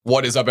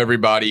What is up,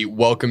 everybody?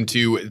 Welcome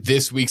to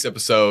this week's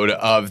episode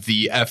of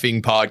the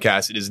effing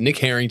podcast. It is Nick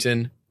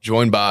Harrington,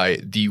 joined by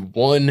the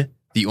one,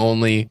 the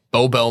only,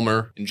 Bo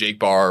Belmer and Jake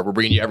Barr. We're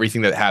bringing you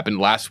everything that happened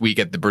last week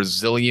at the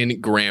Brazilian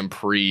Grand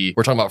Prix.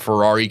 We're talking about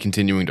Ferrari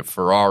continuing to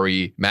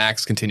Ferrari,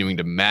 Max continuing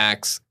to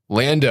Max,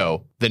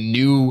 Lando, the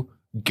new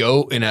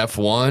GOAT in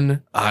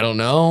F1. I don't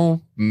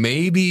know.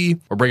 Maybe.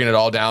 We're bringing it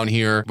all down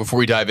here. Before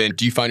we dive in,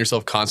 do you find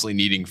yourself constantly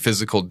needing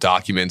physical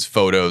documents,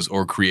 photos,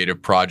 or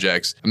creative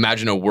projects?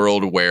 Imagine a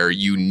world where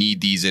you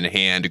need these in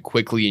hand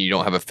quickly and you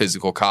don't have a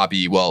physical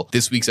copy. Well,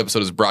 this week's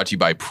episode is brought to you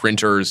by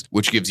Printers,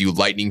 which gives you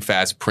lightning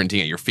fast printing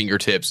at your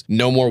fingertips.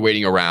 No more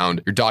waiting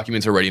around. Your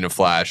documents are ready in a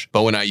flash.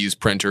 Bo and I use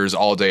Printers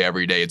all day,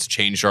 every day. It's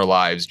changed our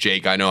lives.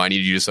 Jake, I know I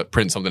need you to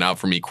print something out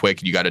for me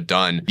quick. You got it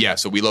done. Yeah,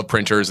 so we love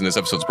Printers, and this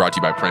episode is brought to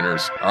you by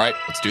Printers. All right,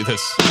 let's do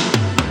this.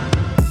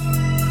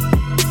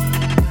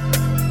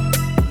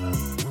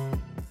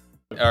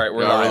 All right,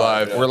 we're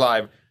live. We're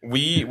live.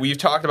 We've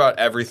talked about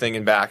everything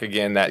and back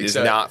again that is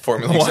not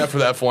Formula 1. Except for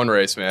that F1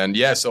 race, man.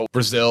 Yeah, so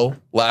Brazil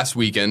last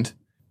weekend.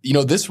 You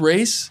know, this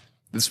race,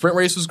 the sprint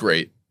race was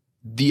great.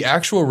 The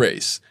actual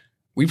race,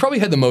 we probably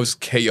had the most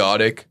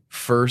chaotic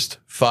first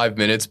 5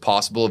 minutes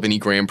possible of any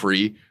Grand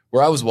Prix,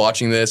 where I was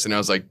watching this and I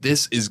was like,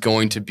 this is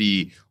going to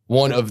be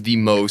one of the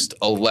most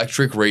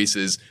electric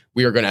races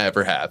we are going to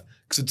ever have.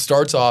 Because it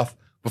starts off,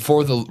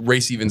 before the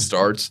race even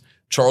starts,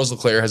 Charles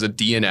Leclerc has a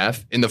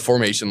DNF in the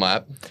formation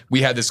lap.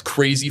 We had this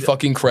crazy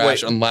fucking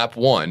crash on lap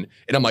 1.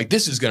 And I'm like,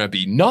 this is going to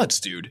be nuts,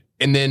 dude.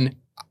 And then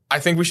I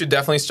think we should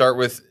definitely start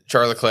with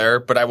Charles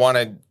Leclerc, but I want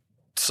to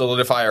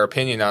solidify our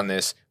opinion on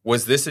this.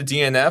 Was this a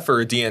DNF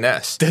or a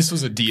DNS? This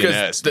was a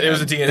DNS. It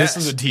was a DNS. This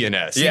was a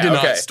DNS. He did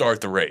not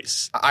start the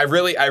race. I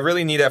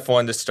really need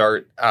F1 to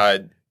start,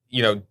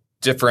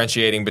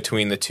 differentiating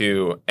between the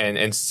two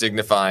and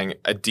signifying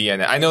a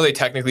DNS. I know they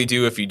technically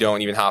do if you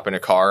don't even hop in a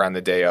car on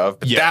the day of,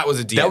 but that was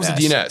a DNS. That was a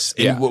DNS.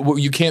 Yeah. And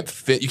you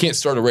can't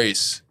start a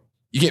race.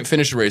 You can't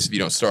finish a race if you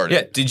don't start it.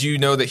 Yeah. Did you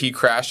know that he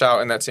crashed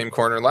out in that same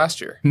corner last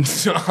year?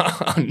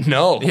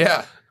 No.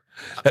 Yeah.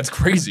 That's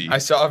crazy. I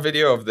saw a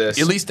video of this.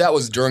 At least that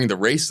was during the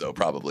race, though,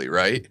 probably,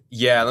 right?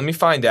 Yeah, let me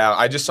find out.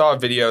 I just saw a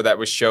video that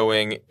was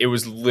showing it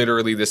was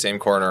literally the same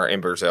corner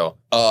in Brazil.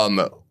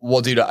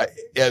 Well, dude,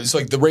 it's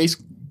like the race.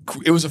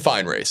 It was a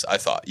fine race, I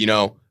thought.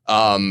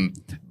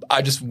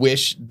 I just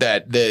wish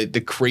that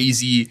the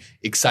crazy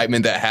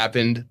excitement that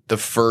happened the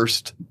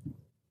first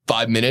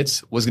 5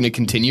 minutes was going to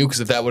continue, because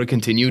if that would have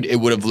continued, it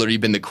would have literally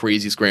been the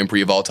craziest Grand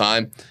Prix of all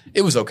time.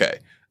 It was okay.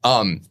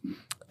 I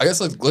guess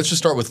let's just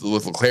start with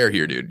Leclerc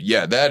here, dude.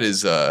 Yeah, that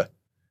is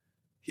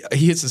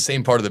he hits the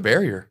same part of the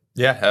barrier.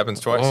 Yeah, happens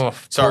twice. Oh,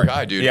 sorry,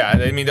 guy, dude. Yeah, I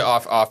didn't mean to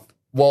off.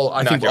 Well,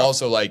 I think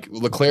also like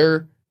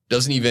Leclerc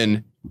doesn't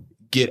even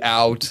get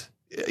out.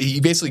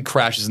 He basically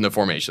crashes in the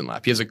formation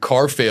lap. He has a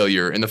car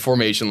failure in the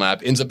formation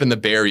lap, ends up in the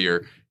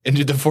barrier. And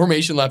dude, the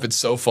formation lap, it's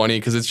so funny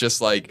because it's just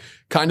like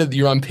kind of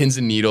you're on pins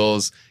and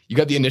needles. You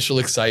got the initial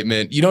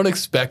excitement. You don't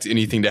expect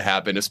anything to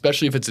happen,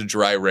 especially if it's a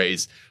dry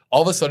race.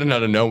 All of a sudden,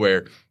 out of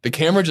nowhere, the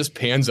camera just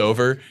pans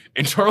over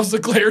and Charles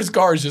Leclerc's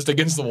car is just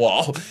against the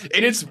wall.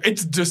 And it's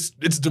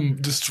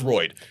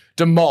destroyed,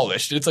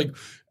 demolished. It's like,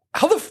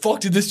 how the fuck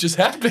did this just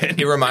happen?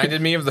 It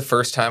reminded me of the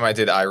first time I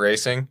did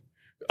iRacing.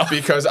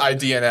 Because I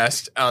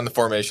DNS'd on the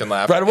formation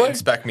lap. Right away? And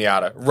spec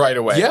Miata. Right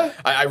away. Yeah.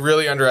 I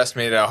really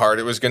underestimated how hard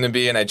it was going to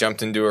be, and I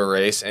jumped into a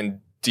race and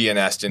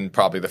DNS'd in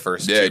probably the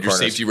first two corners. Your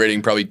safety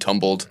rating probably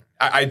tumbled.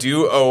 I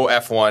do owe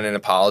F1 an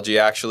apology,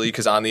 actually,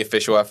 because on the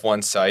official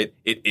F1 site,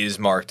 it is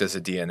marked as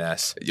a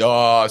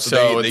DNS.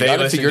 So they got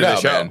to figure it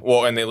out, man.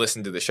 Well, and they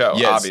listened to the show,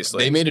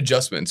 obviously. They made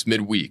adjustments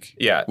midweek.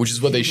 Yeah. Which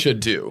is what they should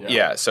do.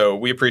 Yeah, so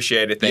we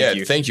appreciate it. Thank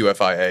you. Thank you,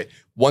 FIA.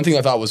 One thing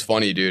I thought was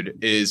funny,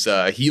 dude, is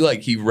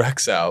he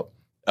wrecks out.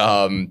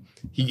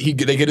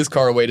 They get his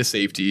car away to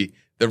safety.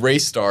 The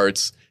race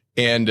starts,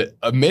 and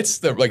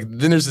amidst then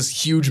there's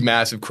this huge,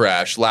 massive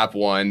crash, lap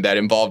 1, that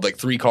involved like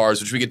 3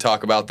 cars, which we could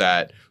talk about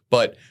that.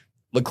 But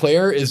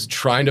Leclerc is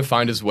trying to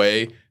find his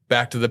way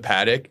back to the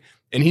paddock,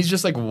 and he's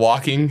just like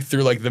walking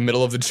through like the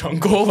middle of the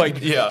jungle,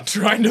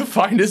 trying to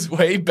find his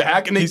way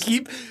back. And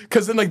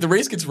because then like the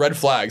race gets red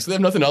flags, so they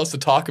have nothing else to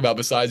talk about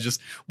besides just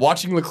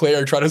watching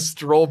Leclerc try to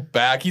stroll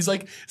back. He's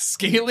like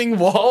scaling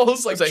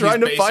walls, like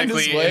trying to find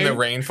his way in the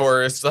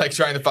rainforest, like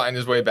trying to find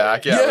his way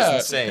back. Yeah, it was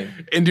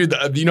insane. And dude,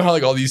 you know how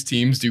like all these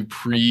teams do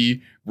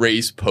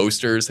pre-race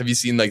posters? Have you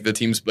seen like the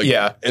teams? Like,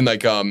 yeah. And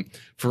like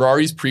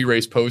Ferrari's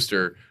pre-race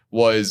poster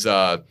was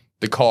the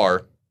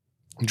car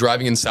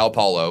driving in Sao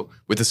Paulo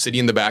with the city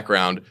in the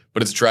background,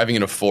 but it's driving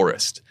in a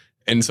forest.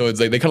 And so it's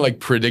like they kind of like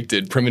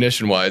predicted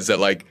premonition-wise that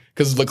like,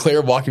 because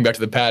Leclerc walking back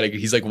to the paddock,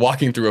 he's like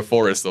walking through a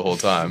forest the whole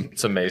time.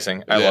 It's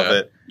amazing. I love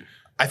it.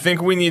 I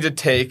think we need to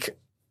take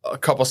a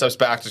couple steps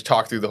back to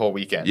talk through the whole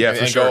weekend. Yeah,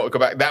 for sure. Go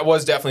back. That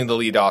was definitely the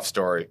lead-off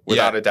story,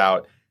 without a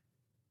doubt.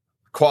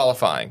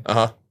 Qualifying.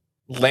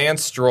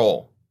 Lance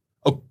Stroll.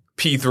 Oh,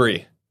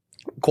 P3.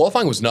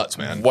 Qualifying was nuts,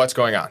 man. What's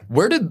going on?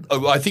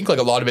 I think like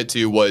a lot of it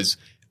too was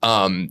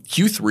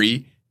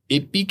Q3,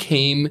 it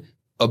became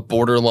a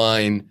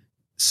borderline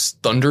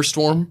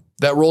thunderstorm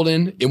that rolled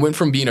in, it went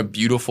from being a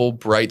beautiful,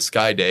 bright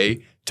sky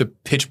day to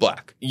pitch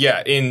black.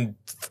 Yeah, in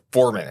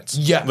 4 minutes.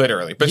 Yeah.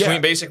 Literally.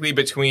 Basically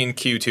between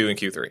Q2 and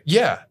Q3.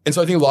 Yeah. And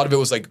so I think a lot of it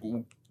was like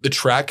the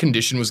track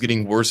condition was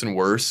getting worse and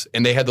worse,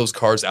 and they had those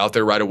cars out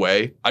there right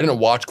away. I didn't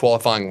watch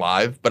qualifying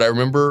live, but I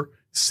remember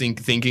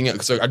thinking,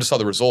 because I just saw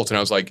the results, and I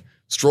was like,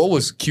 Stroll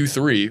was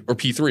Q3 or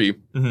P3.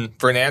 Mm-hmm.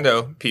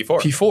 Fernando,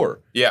 P4. P4.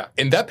 Yeah.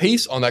 And that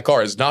pace on that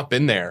car has not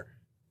been there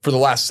for the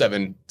last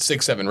 7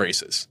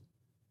 races.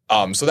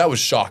 So that was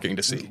shocking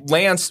to see.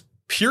 Lance,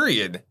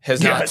 period,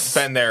 has not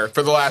been there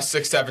for the last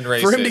 6-7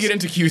 races. For him to get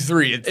into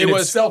Q3, it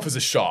itself is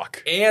a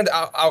shock. And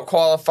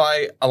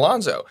out-qualify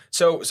Alonso.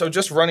 So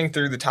just running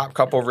through the top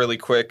couple really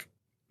quick.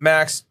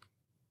 Max,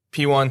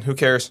 P1, who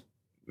cares?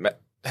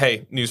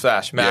 Hey,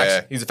 newsflash.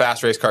 Max, he's a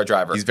fast race car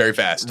driver. He's very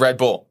fast. Red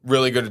Bull,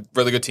 really good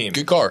team.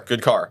 Good car.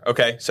 Good car.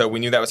 Okay, so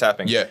we knew that was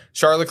happening. Yeah.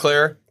 Charles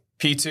Leclerc,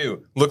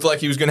 P2, looked like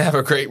he was going to have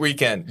a great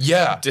weekend.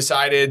 Yeah.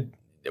 Decided,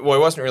 well,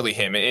 it wasn't really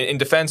him. In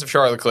defense of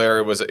Charles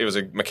Leclerc, it was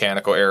a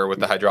mechanical error with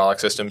the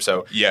hydraulic system.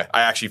 So yeah,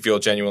 I actually feel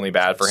genuinely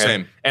bad for him.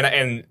 Same.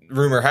 And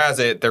rumor has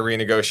it they're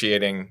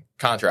renegotiating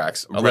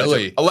contracts.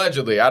 Really?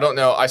 Allegedly. I don't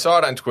know. I saw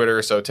it on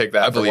Twitter, so take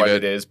that for what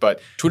it is. But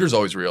Twitter's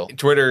always real.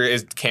 Twitter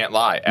can't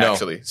lie,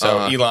 actually. No. So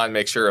Elon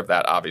makes sure of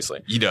that,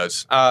 obviously. He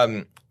does.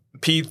 P3,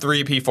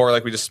 P4,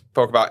 like we just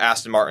spoke about,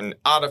 Aston Martin,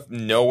 out of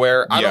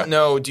nowhere. I don't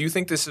know. Do you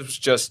think this is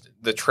just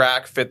the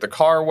track fit the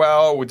car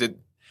well?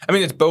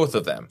 It's both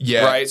of them,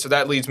 right? So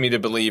that leads me to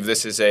believe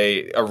this is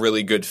a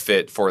really good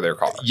fit for their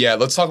car. Yeah,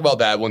 let's talk about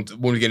that when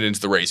we get into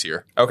the race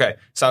here. Okay,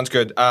 sounds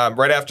good.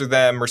 Right after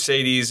them,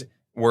 Mercedes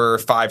were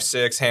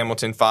 5-6,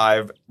 Hamilton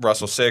 5,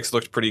 Russell 6,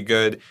 looked pretty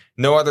good.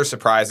 No other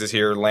surprises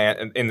here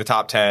in the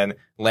top 10.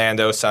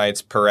 Lando,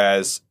 Sainz,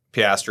 Perez,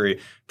 Piastri.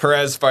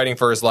 Perez fighting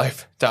for his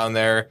life down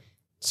there,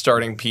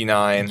 starting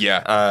P9.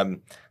 Yeah.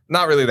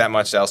 Not really that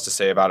much else to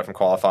say about it from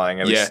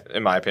qualifying, at least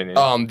in my opinion.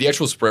 The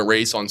actual sprint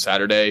race on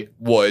Saturday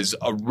was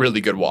a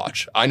really good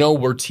watch. I know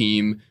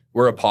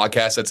we're a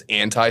podcast that's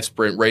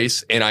anti-sprint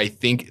race, and I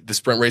think the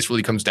sprint race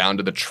really comes down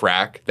to the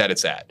track that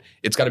it's at.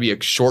 It's got to be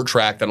a short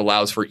track that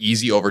allows for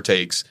easy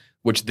overtakes,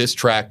 which this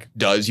track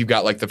does. You've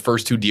got like the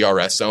first 2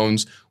 DRS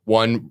zones,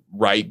 one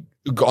right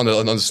on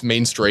the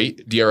main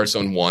straight, DRS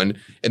zone 1,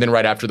 and then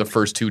right after the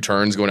first 2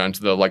 turns going on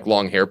to the like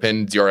long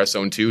hairpin, DRS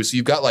zone 2. So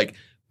you've got like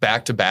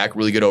back-to-back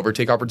really good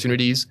overtake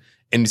opportunities,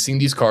 and seeing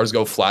these cars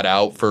go flat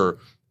out for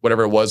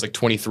whatever it was, like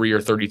 23 or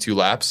 32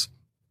 laps,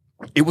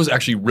 it was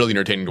actually really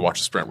entertaining to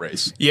watch a sprint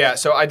race. Yeah,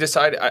 so I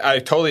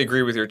totally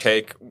agree with your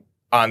take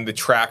on the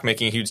track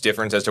making a huge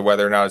difference as to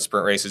whether or not a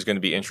sprint race is going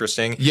to be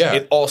interesting. Yeah.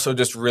 It also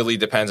just really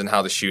depends on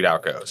how the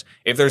shootout goes.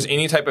 If there's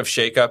any type of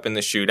shakeup in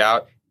the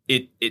shootout,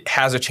 it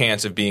has a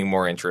chance of being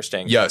more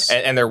interesting. Yes.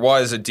 And there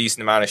was a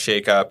decent amount of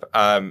shakeup,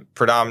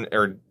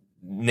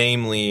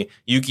 namely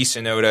Yuki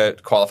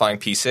Tsunoda qualifying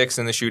P6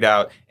 in the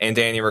shootout and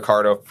Danny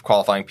Ricciardo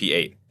qualifying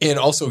P8. And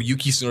also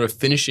Yuki Tsunoda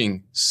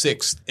finishing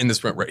 6th in the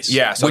sprint race.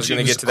 Yeah, so I was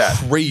going to get to that.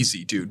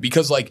 Crazy, dude.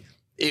 Because like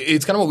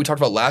it's kind of what we talked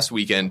about last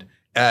weekend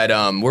at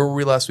where were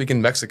we last week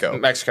in Mexico?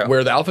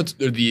 Where the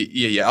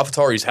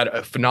AlphaTauris had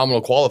a phenomenal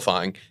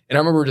qualifying. And I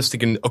remember just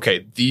thinking,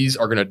 okay, these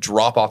are going to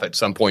drop off at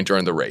some point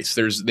during the race.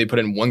 They put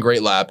in one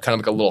great lap, kind of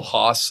like a little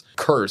Haas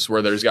curse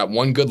where there's got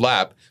one good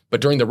lap,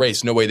 but during the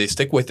race, no way they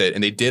stick with it.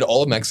 And they did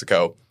all of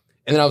Mexico.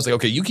 And then I was like,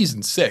 okay, Yuki's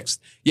in 6th.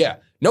 Yeah,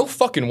 no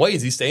fucking way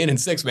is he staying in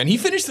 6th, man. He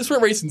finished the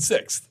sprint race in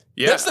 6th.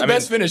 Yeah, that's the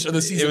best finish of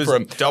the season for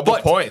him. Double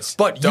points.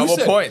 But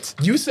points.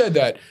 You said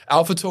that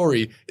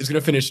AlphaTauri is going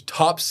to finish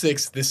top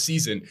 6 this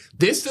season.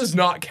 This does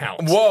not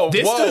count.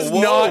 This does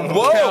not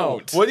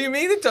count. What do you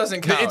mean it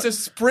doesn't count? It's a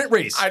sprint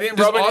race. Does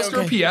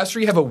Oscar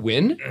Piastri have a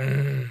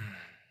win?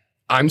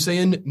 I'm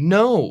saying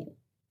no.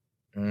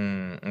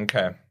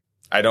 Okay.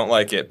 I don't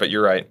like it, but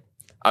you're right.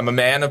 I'm a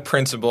man of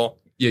principle.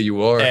 Yeah,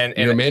 you are. And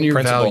you're a man of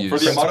your values. For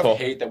the amount of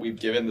hate that we've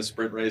given the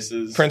sprint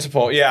races.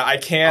 Yeah, I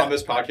can't. On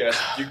this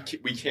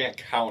podcast, we can't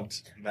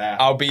count that.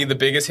 I'll be the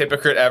biggest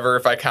hypocrite ever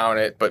if I count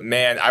it. But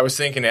man, I was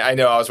thinking it. I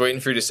know. I was waiting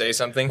for you to say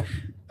something.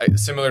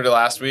 Similar to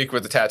last week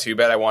with the tattoo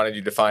bet, I wanted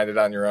you to find it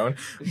on your own.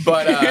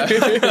 But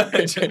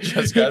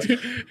just guys.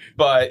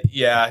 But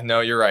yeah,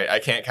 no, you're right. I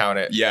can't count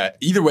it. Yeah.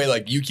 Either way,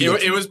 like Yuki.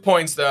 It was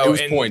points though. It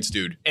was points,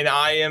 dude. And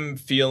I am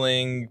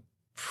feeling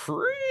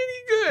pretty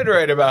good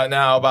right about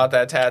now about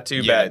that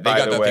tattoo bet. They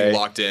got that thing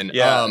locked in.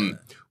 Yeah.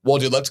 Well,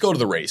 dude, let's go to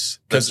the race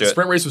because the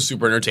sprint race was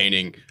super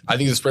entertaining. I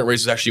think the sprint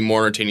race was actually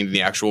more entertaining than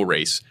the actual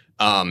race.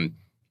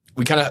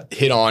 We kind of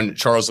hit on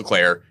Charles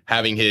Leclerc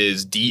having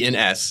his D and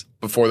S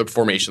before the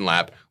formation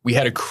lap. We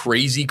had a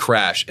crazy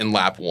crash in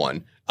lap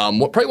 1.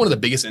 Probably one of the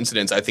biggest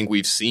incidents I think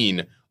we've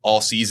seen all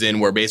season,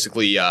 where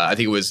basically I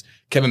think it was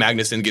Kevin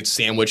Magnussen gets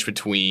sandwiched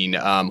between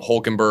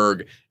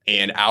Hülkenberg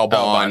and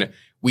Albon.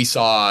 We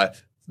saw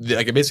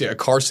basically a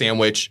car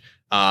sandwich,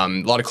 a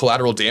lot of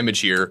collateral damage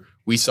here.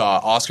 We saw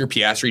Oscar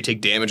Piastri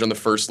take damage on the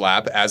first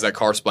lap as that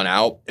car spun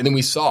out. And then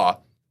we saw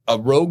a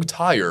rogue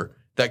tire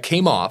that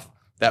came off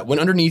that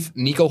went underneath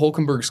Nico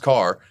Hülkenberg's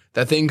car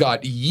That thing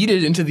got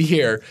yeeted into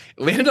the air,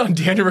 landed on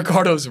Daniel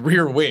Ricciardo's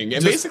rear wing,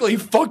 and basically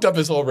fucked up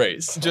his whole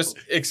race. Just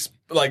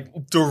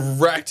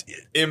direct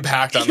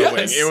impact on the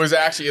wing.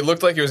 It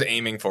looked like it was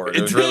aiming for it.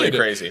 It was really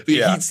crazy.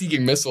 The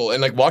heat-seeking missile.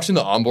 And watching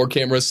the onboard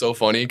camera is so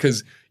funny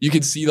because you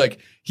can see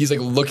he's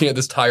looking at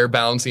this tire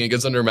bouncing. It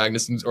gets under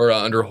Magnussen's or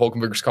under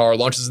Hulkenberg's car,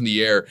 launches in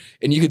the air,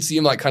 and you could see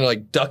him kind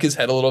of duck his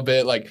head a little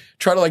bit,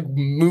 try to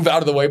move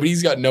out of the way, but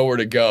he's got nowhere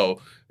to go.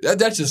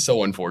 That's just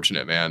so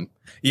unfortunate, man.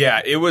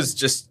 Yeah, it was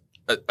just.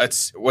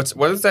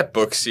 What is that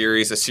book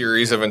series? A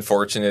series of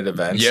unfortunate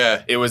events.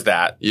 Yeah, it was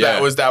that. Yeah,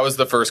 that was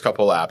the first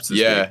couple laps.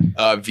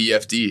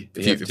 VFD.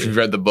 If you've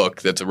read the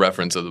book, that's a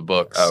reference of the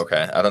books. Oh,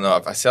 okay, I don't know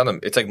if I saw them.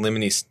 It's like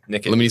Lemony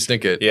Snicket. Lemony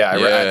Snicket. Yeah,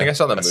 I think I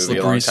saw the movie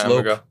a long time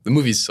ago. The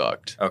movie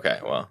sucked. Okay,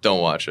 well, don't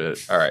watch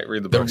it. All right,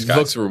 read the books. The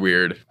books were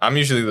weird. I'm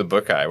usually the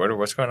book guy.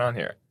 What's going on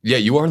here? Yeah,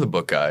 you are the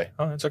book guy.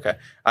 Oh, that's okay.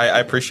 I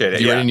appreciate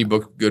it. Have you read any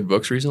good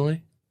books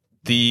recently?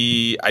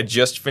 I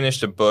just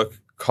finished a book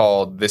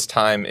called "This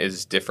Time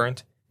Is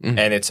Different." Mm-hmm.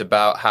 And it's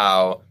about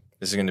how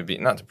this is going to be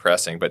not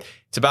depressing, but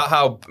it's about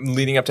how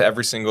leading up to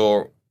every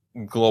single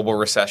global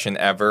recession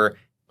ever,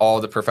 all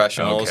the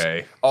professionals.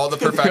 All the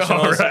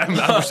professionals. Right,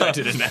 I wish I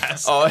didn't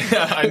ask.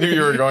 I knew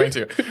you were going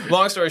to.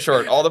 Long story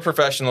short, all the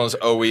professionals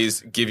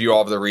always give you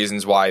all of the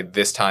reasons why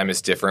this time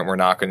is different. We're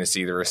not going to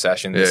see the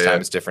recession. This time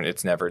is different.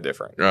 It's never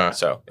different.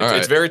 So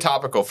it's very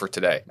topical for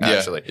today,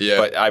 actually. Yeah.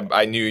 But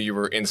I knew you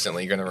were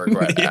instantly going to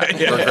regret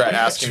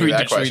asking me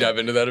that question. Should we dive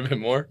into that a bit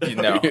more?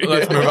 No.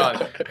 Let's move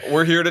on.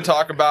 We're here to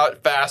talk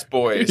about Fast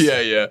Boys.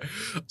 Yeah.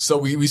 So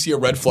we see a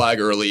red flag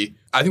early.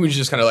 I think we should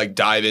just kind of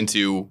dive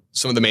into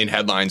some of the main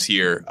headlines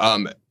here.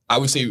 I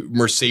would say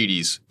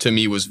Mercedes to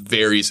me was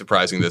very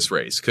surprising this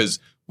race because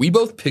we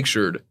both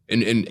pictured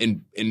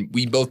and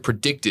we both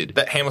predicted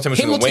that Hamilton was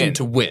going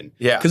to win.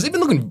 Yeah, because they've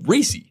been looking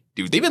racy,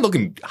 dude. They've been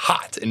looking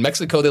hot. In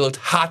Mexico, they looked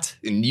hot.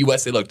 In the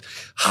US, they looked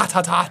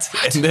hot.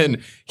 And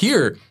then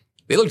here,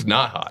 they looked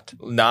not hot.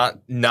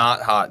 Not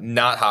hot.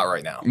 Not hot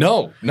right now.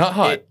 No, not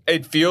hot.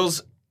 It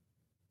feels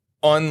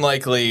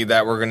unlikely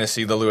that we're going to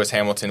see the Lewis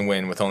Hamilton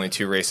win with only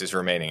 2 races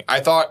remaining. I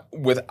thought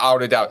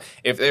without a doubt,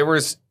 if there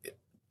was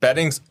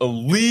betting's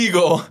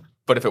illegal,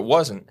 but if it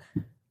wasn't,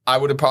 I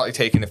would have probably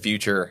taken a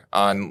future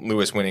on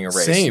Lewis winning a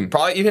race. Same.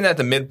 Probably even at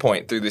the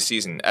midpoint through the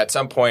season. At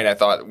some point, I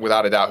thought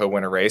without a doubt he'll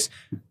win a race.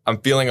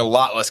 I'm feeling a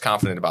lot less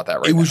confident about that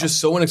right now. It was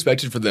just so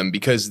unexpected for them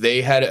because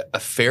they had a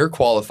fair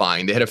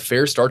qualifying. They had a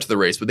fair start to the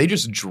race, but they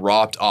just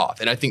dropped off.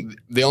 And I think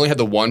they only had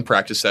the one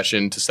practice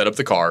session to set up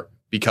the car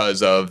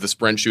because of the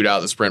sprint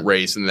shootout, the sprint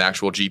race, and the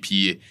actual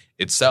GP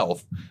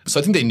itself. So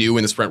I think they knew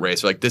in the sprint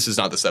race, this is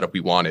not the setup we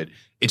wanted.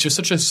 It's just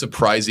such a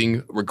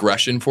surprising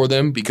regression for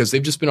them because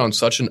they've just been on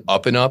such an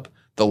up and up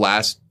the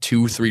last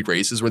 2-3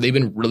 races where they've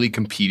been really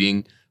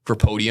competing for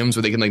podiums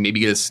where they can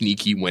maybe get a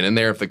sneaky win in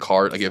there if the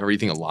car, if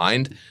everything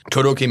aligned.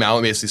 Toto came out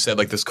and basically said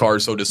this car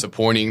is so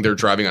disappointing. They're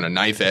driving on a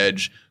knife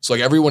edge. So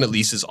everyone at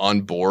least is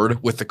on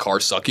board with the car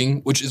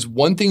sucking, which is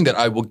one thing that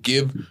I will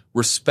give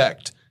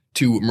respect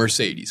to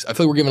Mercedes. I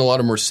feel we're giving a lot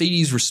of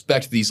Mercedes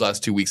respect these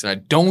last 2 weeks, and I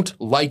don't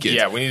like it.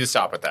 Yeah, we need to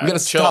stop with that. We got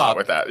to chill out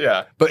with that.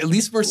 Yeah, but at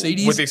least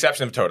Mercedes, with the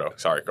exception of Toto.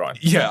 Sorry, go on.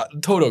 Yeah,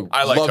 Toto.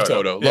 I like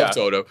Toto. Love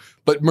Toto.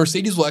 But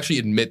Mercedes will actually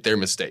admit their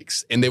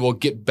mistakes, and they will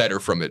get better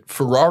from it.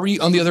 Ferrari,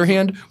 on the other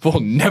hand, will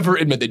never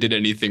admit they did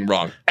anything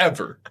wrong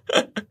ever.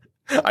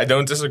 I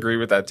don't disagree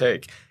with that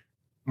take.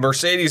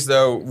 Mercedes,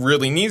 though,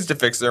 really needs to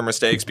fix their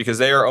mistakes because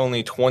they are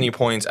only 20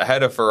 points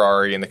ahead of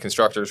Ferrari in the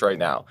constructors right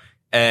now.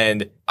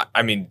 And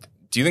I mean,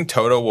 do you think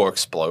Toto will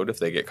explode if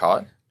they get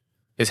caught?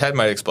 His head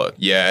might explode.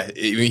 Yeah,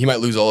 he might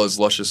lose all his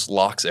luscious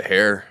locks of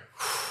hair,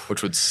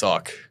 which would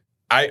suck.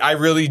 I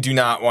really do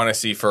not want to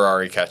see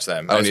Ferrari catch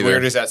them. As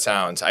weird as that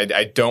sounds,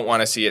 I don't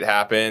want to see it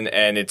happen,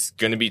 and it's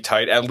going to be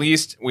tight. At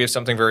least we have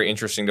something very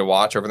interesting to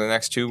watch over the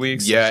next 2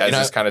 weeks as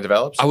this kind of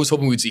develops. I was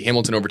hoping we'd see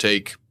Hamilton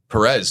overtake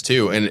Perez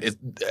too. And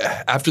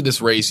after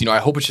this race, I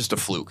hope it's just a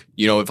fluke.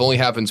 If it only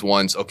happens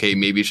once, okay,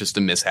 maybe it's just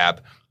a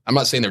mishap. I'm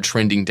not saying they're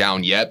trending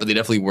down yet, but they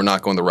definitely were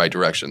not going the right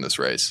direction this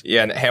race.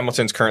 Yeah, and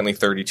Hamilton's currently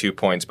 32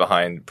 points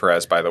behind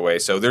Perez, by the way.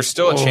 So there's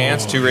still a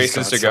chance, 2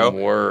 races to go.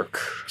 Work.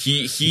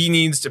 He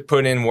needs to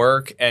put in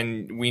work,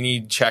 and we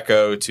need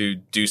Checo to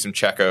do some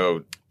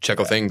Checo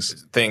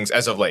things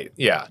as of late.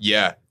 Yeah.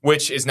 Yeah.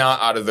 Which is not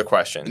out of the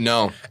question.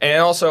 No.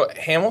 And also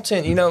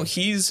Hamilton,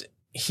 he's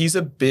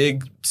a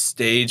big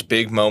stage,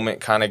 big moment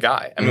kind of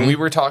guy. I mean, we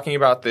were talking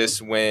about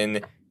this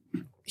when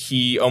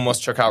he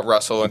almost took out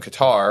Russell in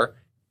Qatar.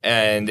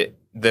 And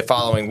the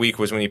following week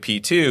was when he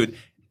P2'd.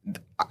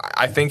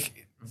 I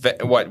think,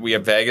 we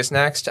have Vegas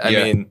next? I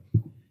mean,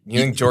 you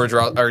think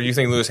you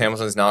think Lewis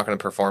Hamilton's not going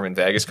to perform in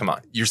Vegas? Come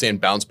on. You're saying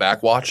bounce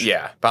back watch?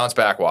 Yeah, bounce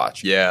back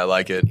watch. Yeah, I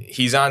like it.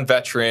 He's on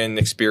veteran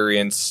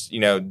experience,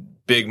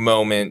 big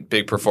moment,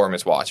 big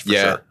performance watch for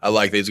sure. I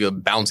like that. He's going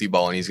to bouncy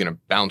ball and he's going to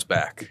bounce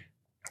back.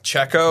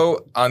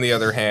 Checo, on the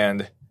other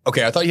hand.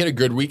 Okay, I thought he had a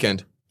good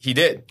weekend. He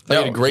did. He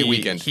had a great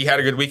weekend. He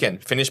had a good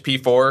weekend. Finished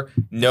P4.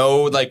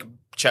 No,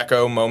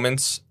 Checo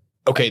moments.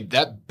 Okay,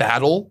 that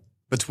battle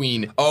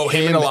between him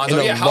and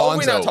Alonso. How have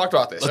we not talked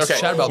about this? Let's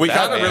chat about we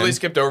that, kind of really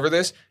skipped over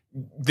this.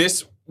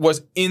 This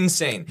was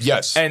insane.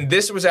 Yes. And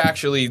this was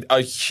actually,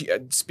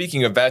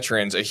 speaking of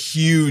veterans, a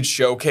huge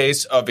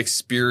showcase of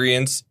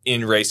experience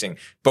in racing.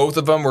 Both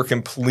of them were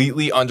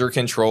completely under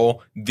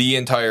control the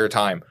entire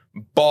time.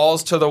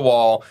 Balls to the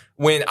wall.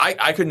 When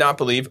I could not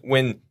believe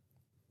when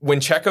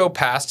Checo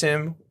passed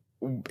him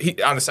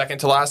on the second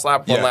to last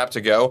lap, one lap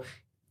to go,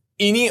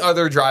 any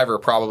other driver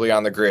probably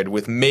on the grid,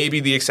 with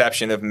maybe the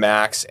exception of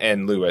Max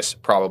and Lewis,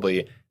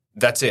 probably,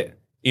 that's it.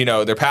 You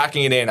know, they're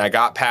packing it in. I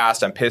got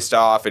passed. I'm pissed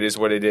off. It is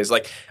what it is.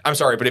 Like, I'm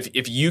sorry, but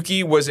if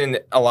Yuki was in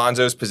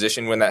Alonso's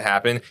position when that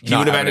happened, he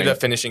would have ended up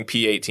finishing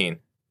P18.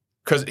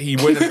 Because he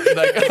would have,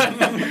 like,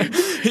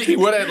 he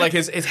would have, like,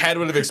 his head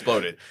would have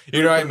exploded.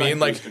 You know what I mean?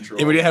 Like,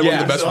 it would have one of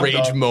the best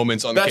rage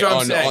moments on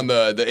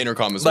the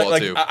intercom as well,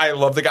 too. I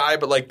love the guy,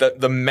 but, like,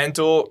 the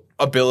mental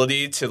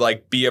ability to,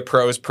 like, be a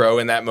pro's pro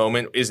in that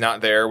moment is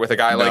not there with a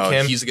guy like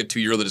him. He's like a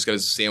 2-year-old that just got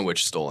his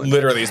sandwich stolen.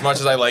 Literally, as much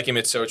as I like him,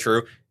 it's so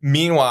true.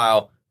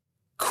 Meanwhile,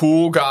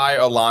 cool guy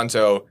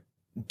Alonso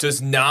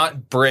does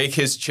not break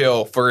his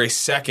chill for a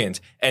second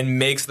and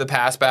makes the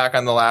pass back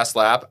on the last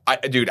lap. I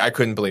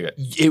couldn't believe it.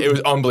 It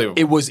was unbelievable.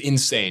 It was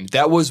insane.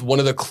 That was one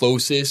of the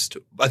closest,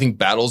 I think,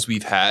 battles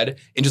we've had.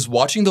 And just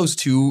watching those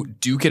two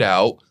duke it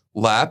out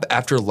lap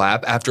after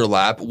lap after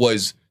lap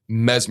was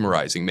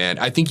mesmerizing, man.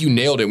 I think you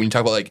nailed it when you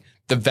talk about, like,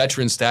 the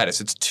veteran status.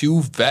 It's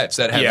two vets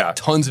that have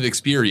tons of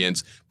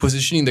experience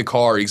positioning the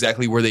car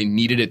exactly where they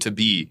needed it to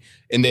be.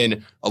 And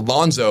then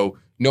Alonso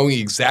knowing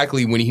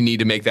exactly when he needed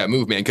to make that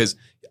move, man, because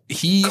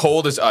he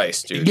cold as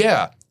ice, dude.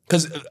 Yeah,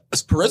 because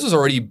Perez was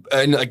already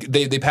and like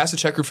they passed the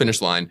checker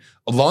finish line.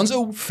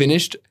 Alonso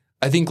finished,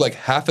 I think, like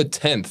half a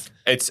tenth.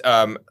 It's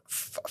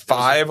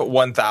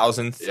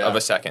 5/1000th of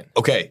a second.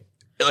 Okay.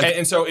 Like,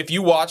 and so if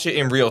you watch it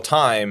in real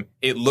time,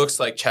 it looks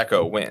like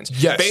Checo wins.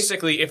 Yes.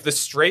 Basically, if the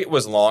straight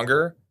was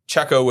longer,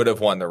 Checo would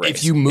have won the race.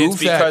 If you move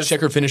that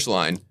checker finish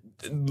line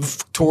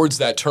towards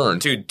that turn,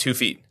 dude, 2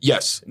 feet.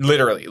 Yes,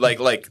 literally,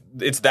 like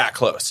it's that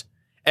close.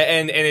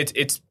 And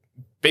it's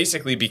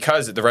basically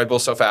because the Red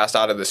Bull's so fast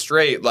out of the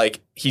straight,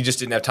 like, he just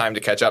didn't have time to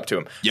catch up to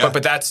him. Yeah.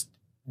 But that's,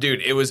 dude,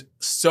 it was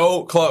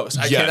so close.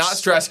 I cannot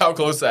stress how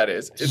close that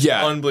is. It's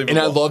unbelievable. And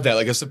I love that,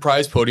 like, a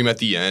surprise podium at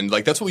the end.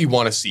 Like, that's what we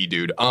want to see,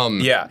 dude.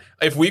 Yeah.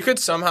 If we could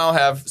somehow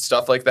have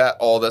stuff like that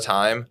all the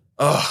time,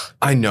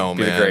 I know,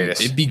 man. The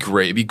greatest. It'd be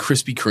great. It'd be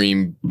Krispy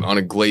Kreme on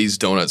a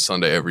glazed donut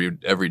sundae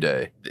every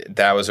day.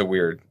 That was a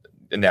weird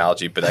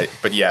analogy, but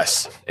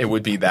yes, it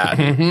would be that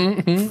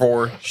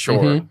for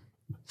sure. Mm-hmm.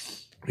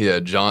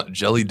 Yeah,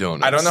 jelly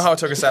donuts. I don't know how it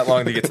took us that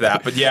long to get to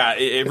that, but yeah,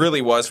 it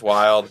really was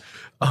wild.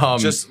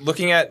 Just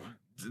looking at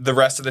the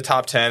rest of the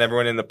top 10,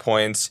 everyone in the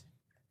points,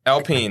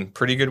 Alpine,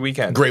 pretty good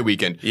weekend. Great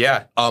weekend.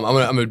 Yeah. I'm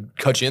gonna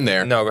cut you in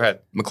there. No, go ahead.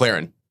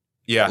 McLaren.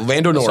 Yeah.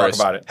 Lando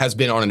Norris has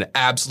been on an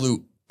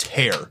absolute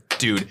tear,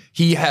 dude.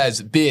 He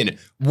has been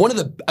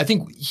I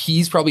think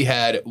he's probably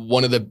had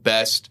one of the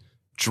best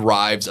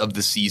drives of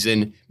the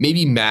season.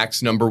 Maybe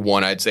Max number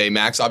one, I'd say.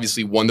 Max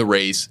obviously won the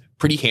race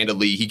pretty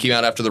handedly. He came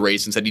out after the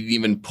race and said he didn't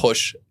even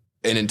push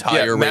an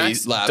entire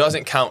race lap.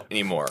 Doesn't count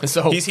anymore.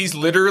 So he's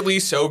literally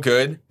so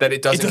good that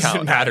it doesn't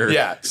count. Matter.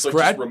 Yeah, it's like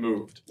just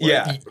removed.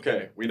 Yeah.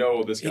 Okay, we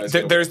know this guy's.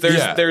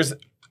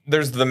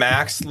 There's the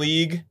Max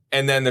League,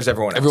 and then there's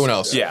everyone else. Everyone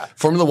else. Yeah.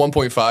 Formula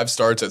 1.5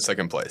 starts at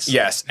second place.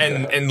 Yes,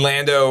 and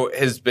Lando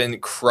has been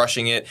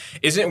crushing it.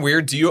 Isn't it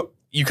weird?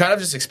 You kind of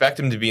just expect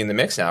him to be in the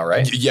mix now,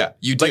 right? Yeah,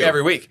 you do. Like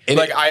every week. And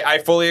I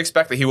fully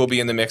expect that he will be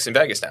in the mix in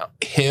Vegas now.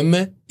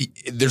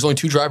 There's only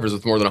two drivers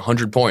with more than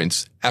 100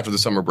 points after the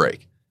summer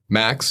break.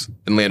 Max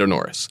and Lando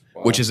Norris,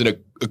 which is a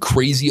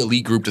crazy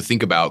elite group to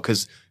think about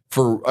because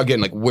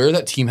like where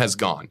that team has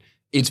gone,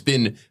 it's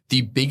been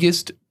the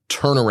biggest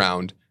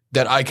turnaround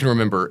that I can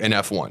remember in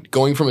F1.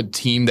 Going from a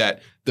team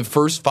that the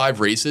first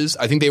 5 races,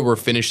 I think they were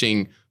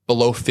finishing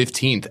below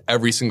 15th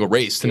every single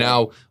race to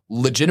now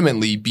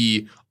legitimately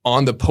be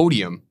on the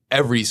podium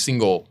every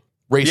single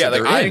race. Yeah,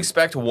 like I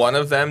expect one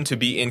of them to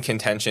be in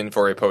contention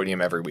for a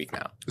podium every week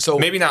now. So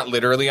maybe not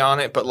literally on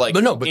it, but like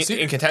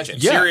in contention.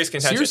 Yeah, serious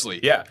contention.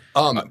 Seriously. Yeah.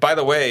 By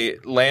the way,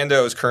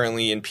 Lando is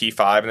currently in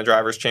P5 in the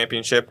Drivers'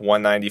 Championship,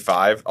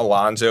 195.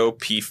 Alonso,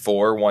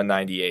 P4,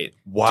 198.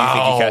 Wow. Do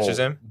you think he catches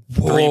him?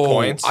 Whoa. 3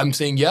 points? I'm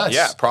saying yes.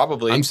 Yeah,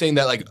 probably. I'm saying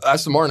that like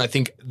Aston Martin, I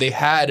think they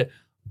had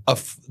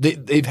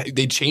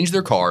they changed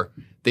their car,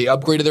 they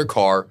upgraded their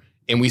car,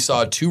 and we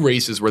saw 2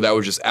 races where that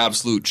was just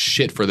absolute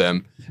shit for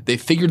them. They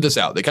figured this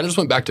out. They kind of just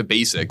went back to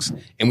basics,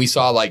 and we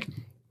saw like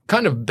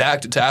kind of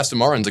back to Aston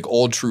Martin's like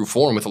old true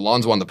form with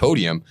Alonso on the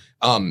podium.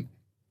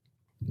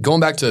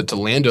 Going back to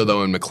Lando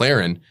though and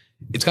McLaren,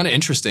 it's kind of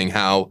interesting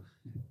how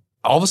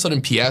all of a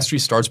sudden Piastri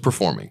starts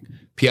performing.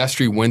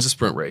 Piastri wins a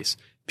sprint race.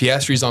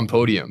 Piastri's on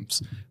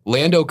podiums.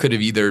 Lando could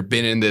have either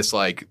been in this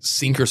like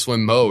sink or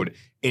swim mode,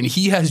 and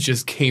he has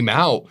just came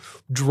out,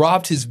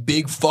 dropped his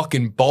big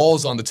fucking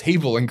balls on the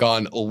table and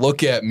gone,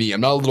 look at me.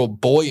 I'm not a little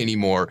boy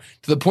anymore.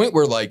 To the point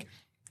where like,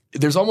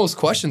 there's almost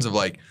questions of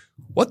like,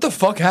 what the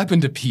fuck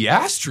happened to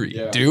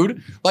Piastri,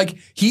 dude? Like,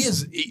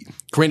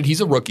 granted,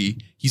 he's a rookie.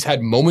 He's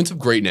had moments of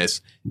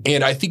greatness.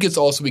 And I think it's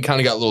also, we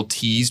kind of got a little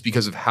teased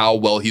because of how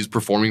well he's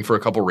performing for a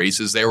couple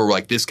races there. We're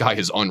like, this guy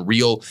is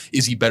unreal.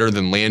 Is he better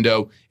than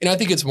Lando? And I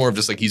think it's more of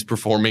just like he's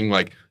performing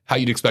like how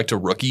you'd expect a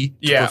rookie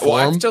to perform.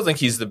 Well, I still think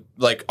he's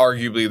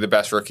arguably the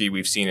best rookie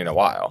we've seen in a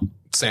while.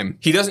 Same.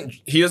 He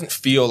doesn't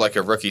feel like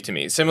a rookie to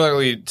me.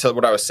 Similarly to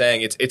what I was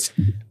saying,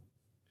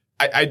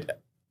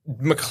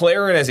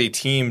 McLaren as a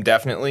team,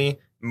 definitely,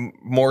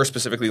 more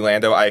specifically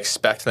Lando, I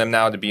expect them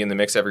now to be in the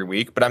mix every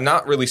week, but I'm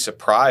not really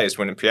surprised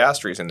when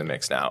Piastri's in the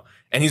mix now.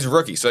 And he's a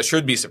rookie, so it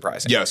should be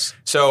surprising. Yes.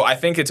 So I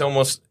think it's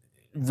almost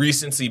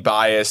recency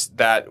bias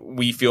that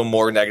we feel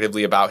more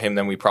negatively about him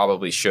than we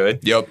probably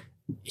should. Yep.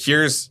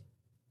 Here's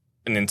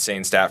an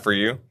insane stat for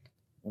you.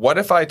 What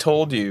if I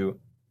told you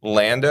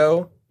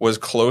Lando was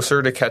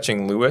closer to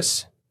catching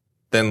Lewis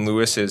than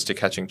Lewis is to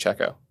catching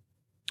Checo?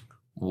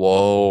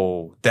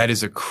 Whoa, that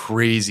is a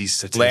crazy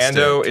statistic.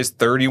 Lando is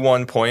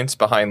 31 points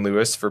behind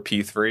Lewis for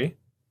P3.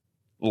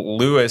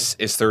 Lewis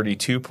is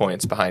 32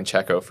 points behind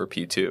Checo for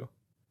P2.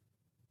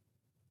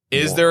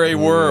 Is there a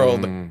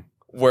world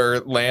where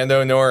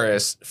Lando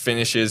Norris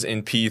finishes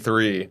in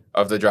P3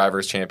 of the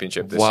Drivers'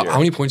 Championship this year? How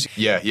many points?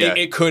 Yeah.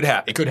 It could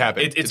happen. It could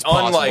happen. It's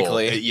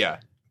unlikely. Yeah.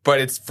 But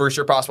it's for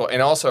sure possible.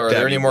 And also, are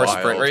there any more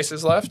sprint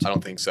races left? I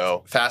don't think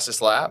so. Fastest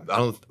lap?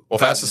 Well,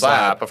 fastest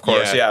lap, of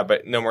course, yeah,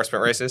 but no more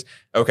sprint races?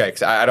 Okay,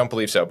 because I don't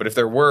believe so. But if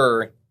there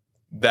were,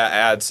 that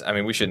adds, I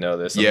mean, we should know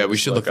this. Yeah, we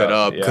should look that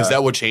up because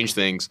that would change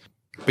things.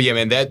 But yeah,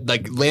 man, that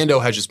like Lando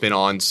has just been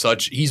on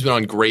he's been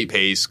on great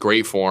pace,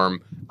 great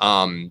form.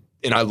 And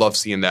I love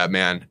seeing that,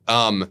 man.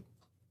 I'm going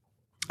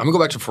to go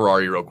back to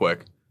Ferrari real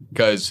quick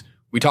because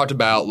we talked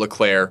about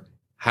Leclerc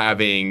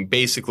having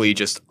basically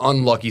just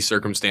unlucky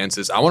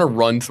circumstances. I want to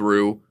run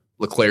through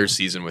Leclerc's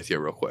season with you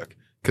real quick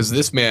because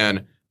this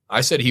man, I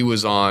said he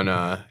was on,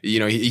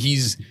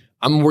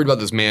 I'm worried about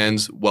this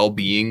man's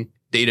well-being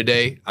day to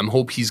day. I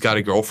hope he's got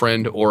a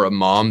girlfriend or a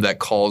mom that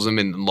calls him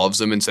and loves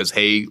him and says,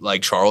 hey,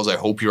 like, Charles, I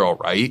hope you're all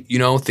right. You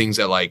know, things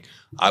that like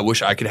I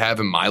wish I could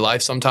have in my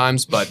life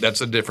sometimes, but that's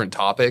a different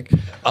topic.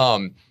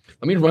 Let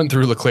me run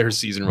through Leclerc's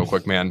season real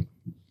quick, man.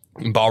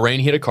 In Bahrain,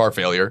 he had a car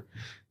failure.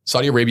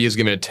 Saudi Arabia is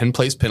given a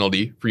 10-place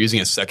penalty for using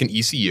a second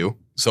ECU,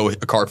 so a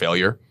car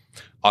failure.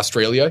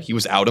 Australia, he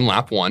was out in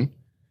lap 1.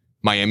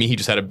 Miami, he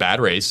just had a bad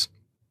race.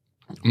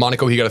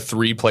 Monaco, he got a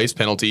 3-place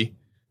penalty.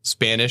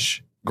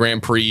 Spanish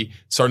Grand Prix,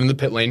 started in the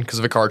pit lane because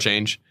of a car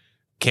change.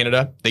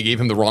 Canada, they gave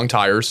him the wrong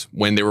tires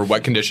when they were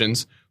wet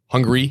conditions.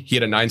 Hungary, he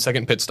had a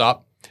 9-second pit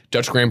stop.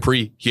 Dutch Grand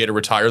Prix, he had to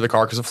retire the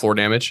car because of floor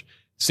damage.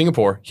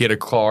 Singapore, he had to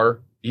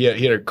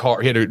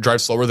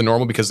drive slower than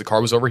normal because the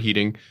car was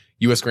overheating.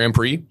 U.S. Grand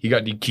Prix, he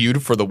got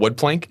DQ'd for the wood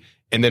plank.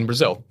 And then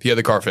Brazil, he had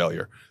the car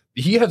failure.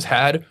 He has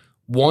had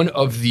one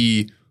of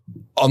the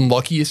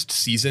unluckiest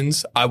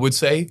seasons, I would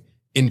say,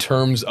 in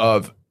terms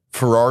of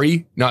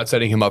Ferrari not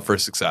setting him up for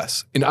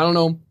success. And I don't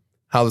know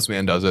how this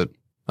man does it.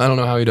 I don't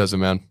know how he does it,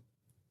 man.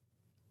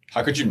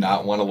 How could you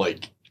not want to,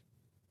 like,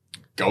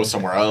 go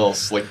somewhere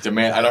else? Like,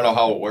 demand, I don't know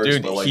how it works.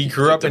 Dude, but, like, he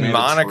grew up in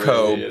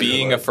Monaco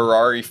being like, a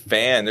Ferrari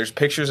fan. There's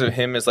pictures of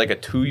him as, like, a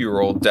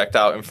 2-year-old decked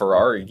out in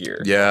Ferrari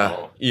gear.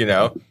 Yeah. You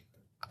know?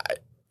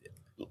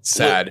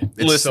 Sad.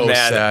 It's so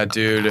sad,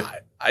 dude.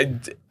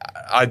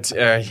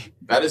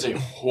 that is a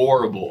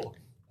horrible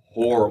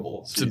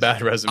season. It's a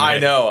bad resume. I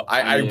know.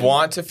 I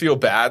want to feel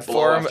bad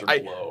for him.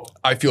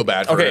 I feel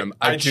bad for him.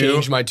 I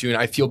changed my tune.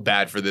 I feel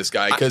bad for this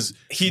guy because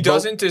he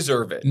doesn't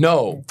deserve it.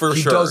 No, for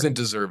he sure. He doesn't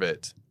deserve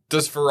it.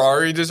 Does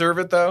Ferrari deserve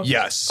it though?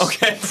 Yes.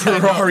 Okay.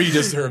 Ferrari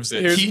deserves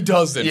it. He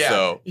doesn't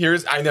though.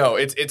 I know.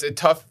 It's a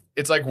tough,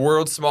 it's like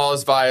world's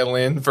smallest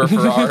violin for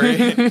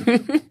Ferrari.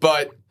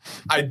 But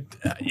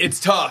it's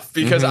tough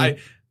because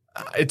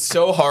it's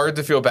so hard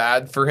to feel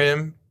bad for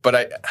him,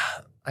 but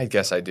I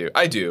guess I do.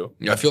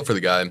 Yeah, I feel for the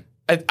guy.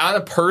 On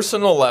a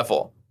personal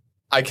level,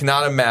 I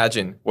cannot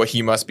imagine what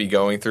he must be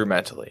going through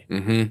mentally.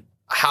 Mm-hmm.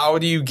 How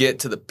do you get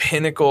to the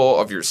pinnacle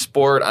of your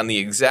sport on the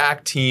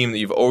exact team that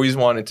you've always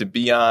wanted to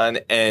be on?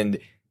 And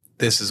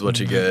this is what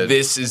you get.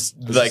 This is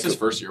this his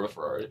first year with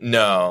Ferrari?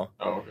 No.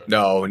 Oh, okay.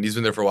 No, and he's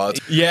been there for a while.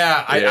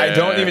 Yeah, I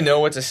don't even know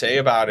what to say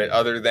about it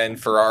other than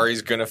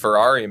Ferrari's gonna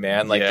Ferrari,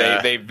 man. Like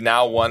they've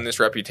now won this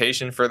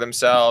reputation for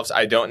themselves.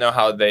 I don't know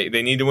how they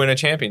need to win a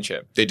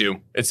championship. They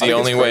do. It's the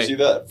only way. It's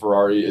crazy that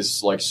Ferrari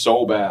is like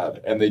so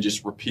bad and they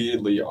just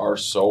repeatedly are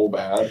so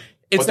bad.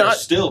 But they're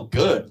still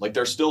good. Like,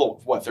 they're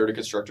still, third in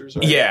constructors?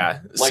 Right?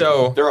 Yeah. Like,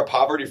 so they're a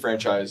poverty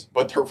franchise,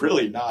 but they're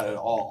really not at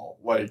all.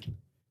 Like,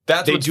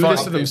 they do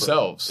this to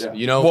themselves. Yeah.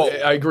 You know,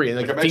 I agree.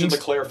 Like imagine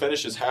Leclerc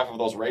finishes half of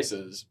those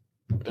races.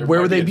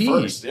 Where would they be?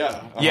 First. Yeah.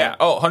 Uh-huh. Yeah.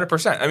 Oh,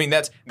 100%. I mean,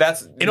 that's.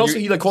 And also,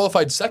 he like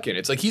qualified second.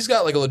 It's like he's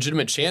got like a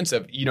legitimate chance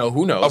of,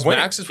 who knows?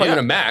 Max is probably going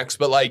to max,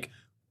 but like,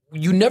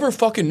 you never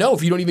fucking know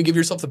if you don't even give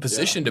yourself the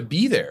position to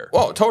be there.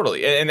 Well,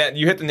 totally. And that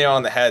you hit the nail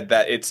on the head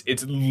that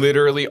it's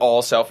literally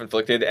all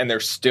self-inflicted and they're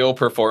still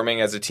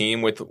performing as a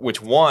team with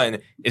which one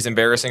is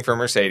embarrassing for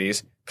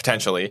Mercedes,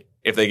 potentially,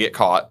 if they get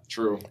caught.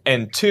 True.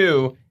 And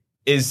two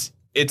is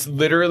it's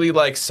literally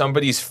like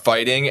somebody's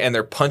fighting and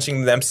they're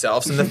punching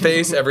themselves in the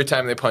face every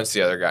time they punch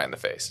the other guy in the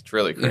face. It's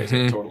really crazy.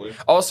 Mm-hmm. Totally.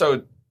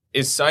 Also,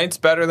 is Sainz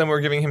better than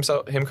we're giving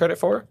him credit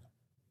for?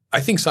 I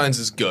think Sainz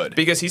is good.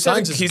 Because he's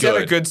had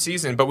a good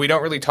season, but we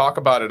don't really talk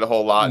about it a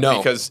whole lot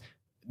because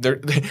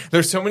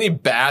there's so many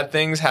bad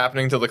things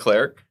happening to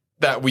Leclerc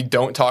that we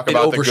don't talk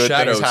about the good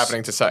things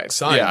happening to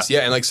Sainz.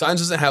 Yeah, and like Sainz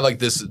doesn't have like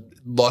this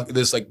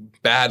like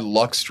bad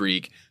luck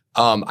streak.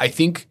 I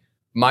think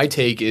my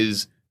take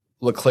is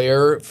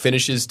Leclerc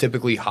finishes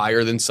typically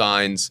higher than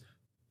Sainz,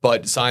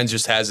 but Sainz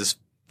just has this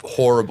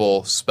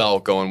horrible spell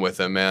going with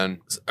him, man.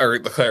 Or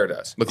Leclerc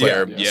does.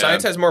 Yeah.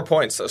 Sainz has more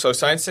points. So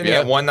Sainz sitting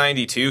at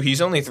 192.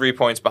 He's only 3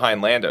 points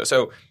behind Lando.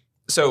 So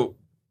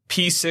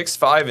P6,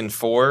 5, and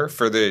 4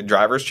 for the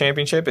Drivers'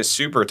 Championship is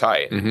super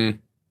tight. Mm-hmm.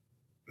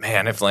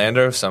 Man, if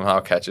Lando somehow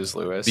catches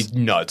Lewis. Be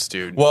nuts,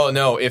 dude. Well,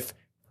 no, if...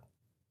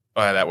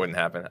 Oh, that wouldn't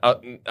happen.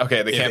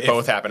 Okay, they can't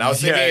both happen. I was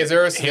thinking, is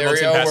there a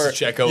scenario where...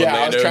 Checo and Lando, Lando.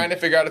 I was trying to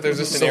figure out if there's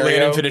a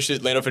scenario... So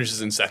Lando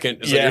finishes in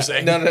second, is what you're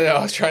saying? No.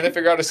 I was trying to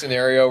figure out a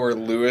scenario where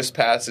Lewis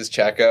passes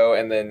Checo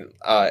and then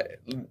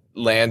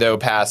Lando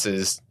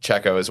passes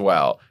Checo as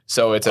well.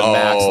 So it's a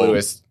Max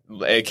Lewis...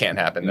 It can't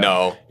happen.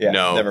 No.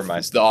 Never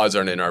mind. The odds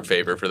aren't in our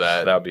favor for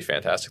that. That would be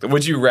fantastic.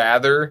 Would you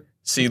rather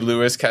see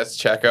Lewis catch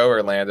Checo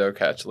or Lando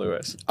catch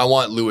Lewis? I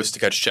want Lewis to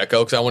catch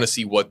Checo because I want to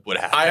see what would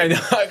happen. I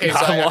know. Okay, so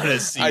I want to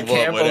see what would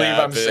happen. I can't believe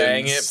I'm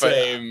saying it, but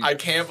I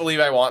can't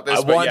believe I want this.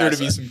 I want there to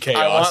be some chaos,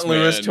 I want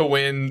Lewis to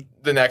win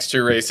the next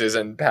 2 races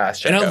and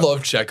pass Checo. And I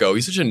love Checo.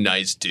 He's such a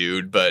nice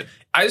dude, but...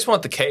 I just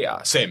want the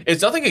chaos. Same.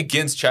 It's nothing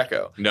against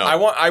Checo. No. I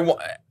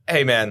want.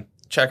 Hey, man,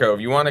 Checo,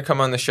 if you want to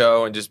come on the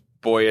show and just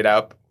buoy it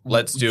up,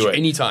 let's do it.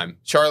 Anytime.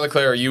 Charles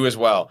Leclerc, you as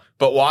well.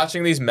 But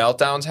watching these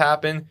meltdowns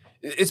happen,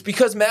 it's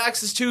because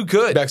Max is too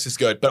good. Max is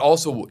good. But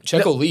also,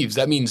 Checo leaves.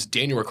 That means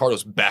Daniel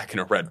Ricciardo's back in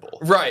a Red Bull.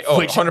 Right. Oh,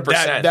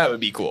 100%. That would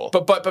be cool.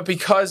 But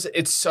because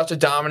it's such a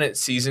dominant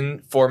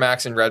season for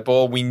Max and Red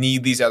Bull, we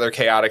need these other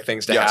chaotic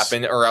things to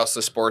happen, or else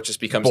the sport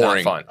just becomes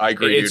boring. Not fun. I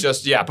agree. It's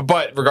just, yeah.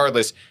 But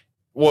regardless,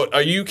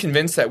 are you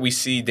convinced that we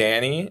see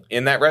Danny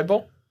in that Red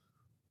Bull?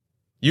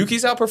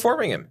 Yuki's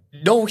outperforming him.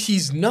 No,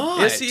 he's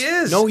not. Yes, he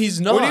is. No, he's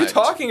not. What are you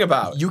talking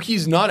about?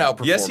 Yuki's not outperforming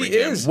him. Yes, he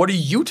is. What are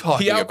you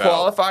talking about? He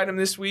outqualified him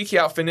this week. He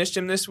outfinished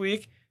him this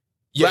week.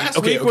 Yeah,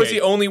 Last week was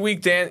the only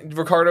week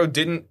Ricciardo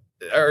didn't,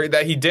 or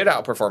that he did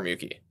outperform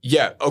Yuki.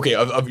 Yeah, okay.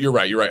 You're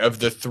right. Of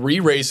the 3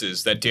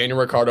 races that Daniel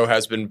Ricciardo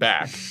has been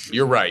back,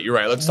 you're right.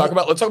 Let's talk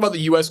about the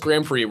U.S.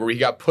 Grand Prix where he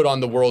got put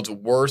on the world's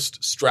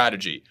worst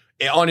strategy.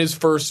 On his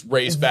first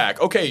race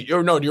back. Okay,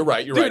 you're right. You're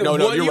right. You're right. Yuki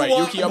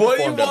outperformed What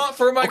do you want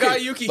for my guy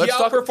Yuki? He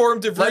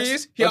outperformed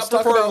DeVries. He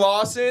outperformed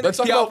Lawson.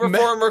 He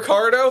outperformed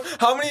Ricardo.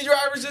 How many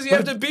drivers does he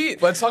have to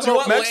beat? Let's talk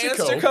about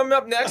Mexico. Lance to come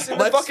up next in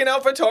the fucking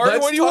AlphaTauri?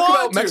 What do you want? Let's talk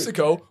about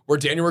Mexico, where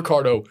Daniel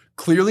Ricciardo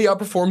clearly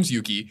outperforms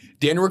Yuki.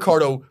 Daniel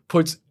Ricciardo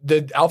puts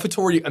the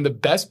AlphaTauri in the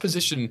best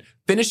position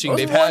finishing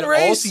they've had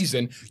all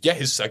season. Yeah,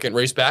 his second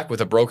race back with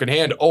a broken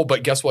hand. Oh,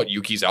 but guess what?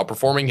 Yuki's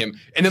outperforming him.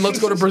 And then let's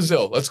go to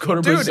Brazil.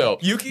 Brazil.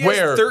 Yuki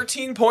has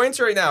 13 points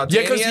right now.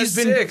 Yeah, because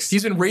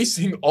he's been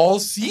racing all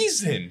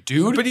season,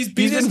 dude. But he's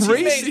beat his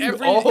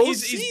teammate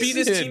he's beat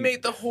his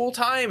teammate the whole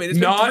time. And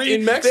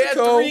in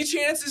Mexico. They had 3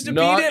 chances to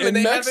beat him, and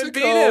they haven't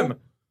beat him.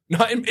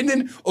 And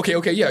then,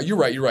 okay, yeah, you're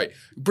right.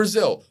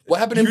 Brazil. What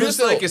happened in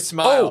Brazil? Just like a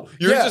smile.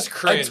 You're just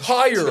cringe. A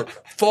tire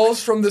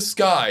falls from the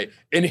sky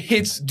and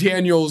hits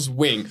Daniel's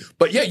wing.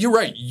 But yeah, you're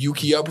right.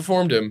 Yuki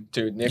outperformed him.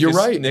 Dude,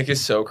 right. Nick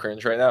is so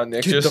cringe right now.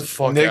 Nick, get the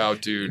fuck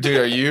out, dude. Dude,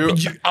 are you?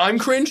 I'm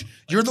cringe.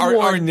 You're the one.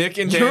 Are Nick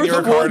and Daniel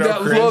Ricciardo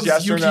that cringe? loves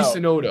Yes Yuki or no?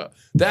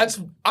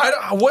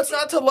 Tsunoda. What's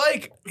not to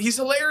like? He's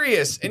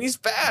hilarious and he's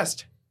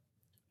fast.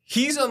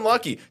 He's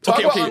unlucky. Talk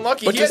about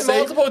unlucky. He had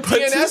multiple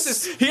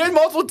DNSs. He had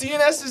multiple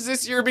DNSs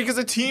this year because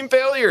of team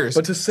failures.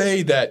 But to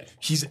say that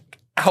he's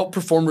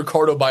outperformed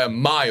Ricciardo by a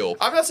mile.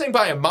 I'm not saying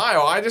by a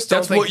mile. I just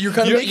don't think... That's what you're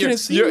kind of making it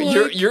seem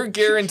like. You're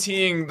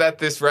guaranteeing that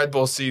this Red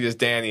Bull seat is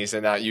Danny's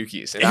and not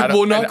Yuki's. And it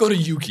will not go to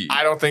Yuki.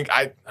 I don't think...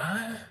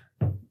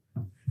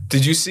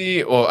 Did you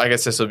see... Well, I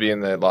guess this will be in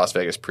the Las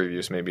Vegas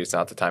preview, so maybe it's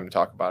not the time to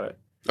talk about it.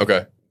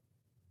 Okay.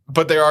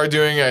 But they are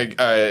doing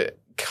a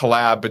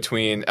collab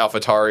between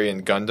AlphaTauri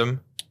and Gundam.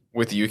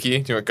 With Yuki, do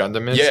you know what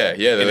Gundam is? Yeah,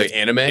 they're like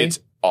anime. It's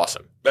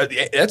awesome.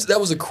 That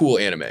was a cool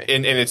anime.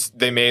 And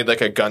they made like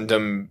a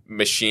Gundam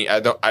machine.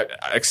 I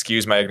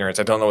excuse my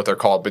ignorance. I don't know what they're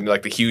called, but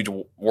like the huge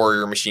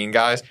warrior machine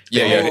guys.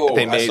 They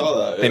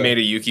made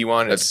a Yuki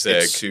one. That's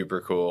sick. It's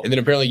super cool. And then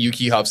apparently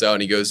Yuki hops out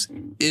and he goes,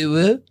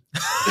 "Ew."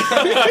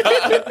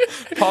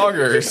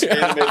 Poggers.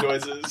 Anime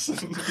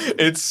noises.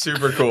 It's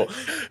super cool.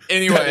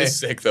 Anyway, that is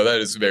sick though.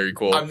 That is very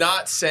cool. I'm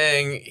not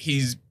saying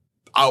he's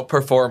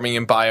outperforming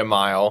him by a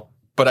mile,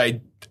 but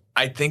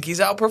I think he's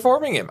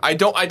outperforming him. I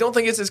don't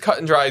think it's as cut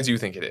and dry as you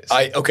think it is.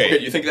 Okay,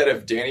 you think that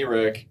if Danny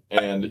Rick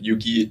and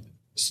Yuki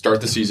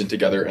start the season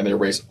together and they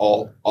race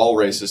all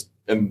races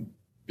and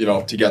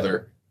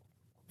together,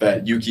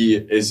 that Yuki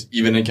is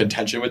even in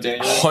contention with Danny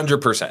Rick?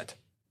 100%.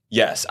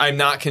 Yes, I'm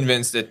not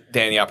convinced that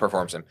Danny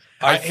outperforms him.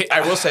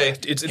 I will say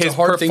it's a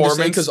hard thing to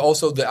say because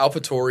also the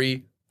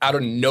AlphaTauri out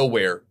of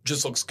nowhere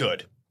just looks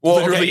good. Well,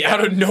 Literally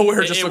out of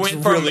nowhere just looks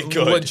went from really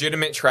good.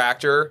 legitimate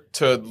tractor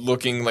to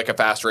looking like a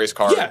fast race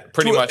car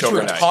pretty much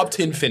overnight. To a top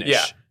 10 finish.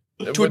 Yeah.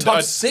 To a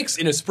top 6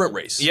 in a sprint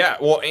race. Yeah,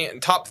 well,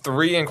 and top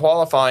 3 in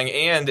qualifying,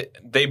 and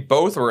they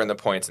both were in the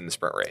points in the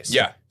sprint race.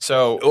 Yeah.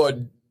 So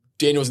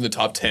Daniel's in the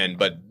top 10,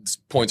 but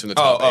points in the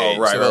top 8.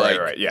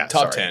 Right. Yeah,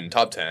 top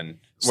 10.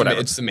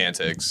 Whatever. It's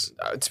semantics.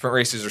 Sprint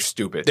races are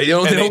stupid. They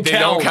don't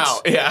count.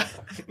 Yeah,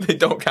 they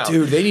don't count.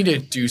 Dude, they need to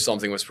do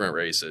something with sprint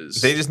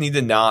races. They just need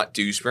to not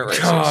do sprint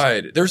races.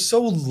 God, they're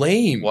so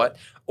lame. What?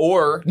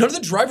 Or none of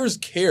the drivers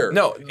care.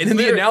 No, and then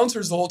the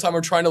announcers the whole time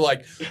are trying to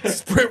like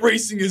sprint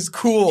racing is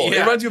cool. Yeah. It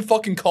reminds me of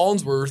fucking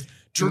Collinsworth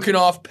jerking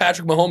off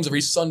Patrick Mahomes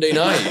every Sunday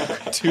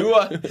night.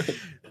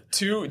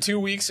 Two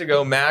weeks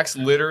ago, Max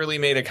literally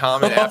made a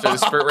comment after the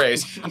sprint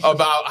race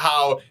about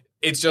how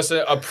it's just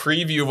a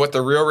preview of what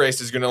the real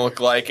race is going to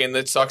look like, and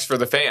it sucks for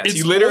the fans.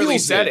 He literally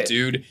said it,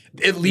 dude.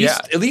 At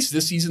least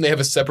this season they have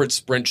a separate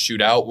sprint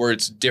shootout where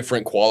it's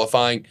different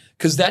qualifying,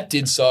 because that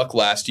did suck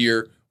last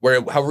year. Where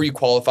however you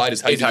qualified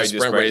is how you do the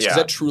sprint race, because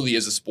that truly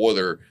is a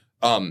spoiler.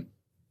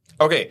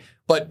 Okay,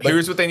 but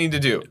here's what they need to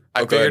do.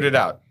 I figured it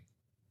out.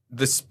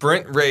 The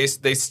sprint race,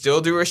 they still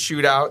do a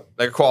shootout,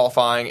 like a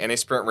qualifying and a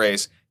sprint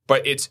race,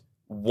 but it's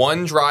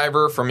one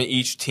driver from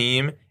each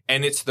team,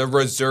 and it's the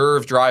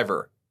reserve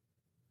driver.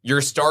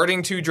 Your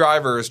starting 2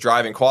 drivers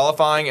drive in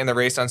qualifying and the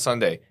race on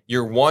Sunday.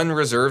 Your one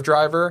reserve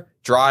driver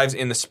drives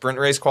in the sprint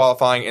race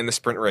qualifying and the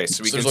sprint race.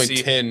 So there's only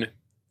 10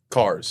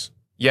 cars.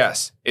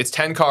 Yes, it's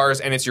 10 cars,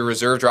 and it's your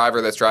reserve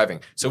driver that's driving.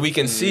 So we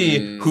can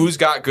see who's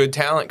got good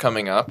talent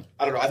coming up.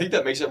 I don't know. I think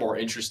that makes it more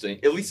interesting.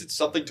 At least it's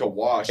something to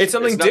watch. It's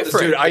something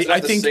different. Dude, I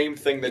think think the same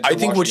thing that I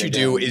think what you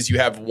do is you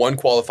have one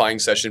qualifying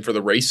session for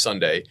the race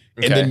Sunday,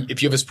 and then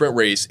if you have a sprint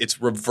race, it's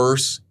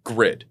reverse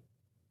grid.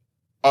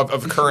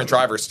 Of current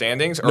driver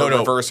standings, or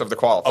reverse of the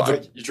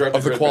qualifying? You drive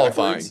of the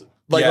qualifying.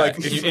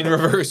 Like in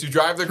reverse, you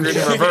drive the grid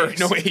in reverse.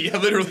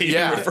 Literally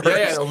in reverse.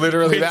 Yeah,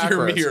 literally with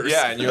backwards. your mirrors.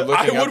 Yeah, and you're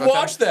looking. I would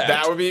watch that.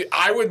 That would be.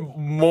 I would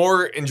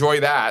more enjoy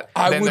that.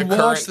 I than would the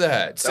watch current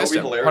that.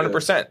 System, that would be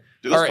hilarious. 100%.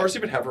 Do those cars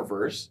even have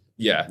reverse?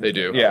 Yeah, they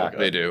do. Yeah,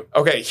 they do.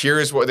 Okay,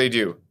 here's what they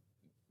do.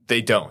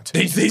 They don't.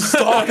 They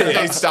stop it.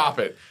 They stop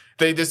it.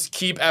 They just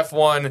keep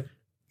F1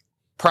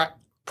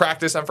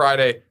 practice on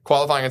Friday,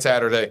 qualifying on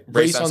Saturday,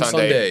 race on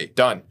Sunday.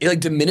 Done. It like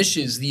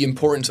diminishes the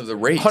importance of the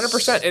race.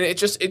 100%. And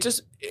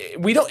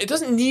it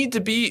doesn't need to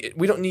be,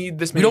 we don't need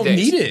this many days. We don't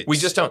need it. We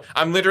just don't.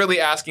 I'm literally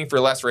asking for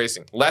less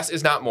racing. Less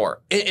is not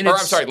more.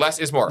 Less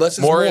is more. Less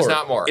is more is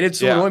not more. And it's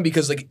so annoying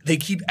because like they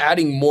keep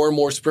adding more and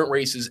more sprint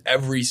races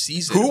every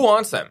season. Who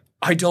wants them?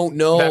 I don't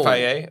know. The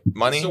FIA?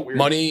 Money? So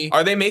money.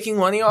 Are they making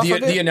money off of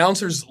it? The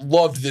announcers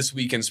loved this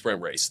weekend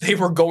sprint race. They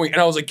were going,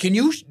 and I was like, "Can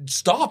you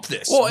stop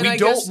this? Well, and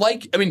it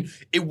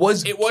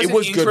was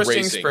good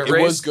racing.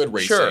 It was good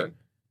racing. Sure.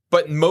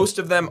 But most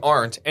of them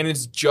aren't, and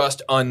it's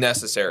just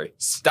unnecessary.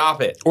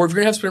 Stop it. Or if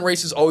you're gonna have sprint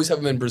races, always have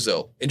them in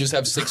Brazil and just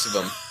have 6 of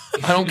them.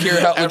 I don't care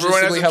how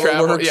everyone has to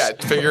travel. It works. Yeah,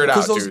 figure it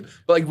out, dude.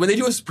 But like when they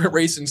do a sprint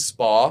race in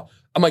Spa,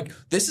 I'm like,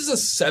 this is a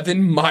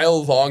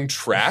 7-mile long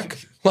track.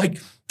 Like.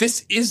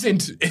 This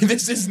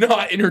is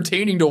not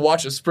entertaining to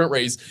watch a sprint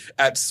race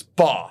at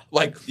Spa.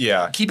 Like,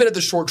 keep it at the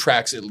short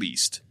tracks at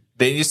least.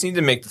 They just need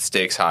to make the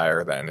stakes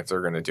higher then if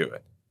they're going to do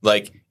it.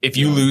 Like, if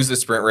you lose the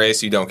sprint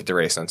race, you don't get to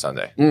race on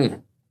Sunday.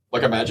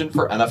 Like, imagine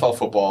for NFL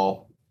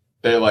football,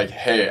 they're like,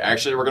 hey,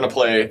 actually, we're going to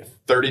play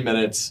 30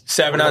 minutes.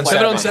 7 on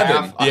 7.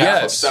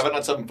 Half of 7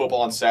 on 7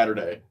 football on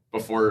Saturday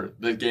before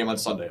the game on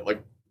Sunday.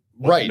 Like,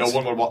 right. No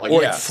one would want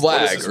like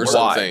flag or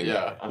something.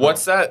 Yeah.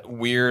 What's that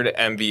weird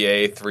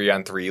NBA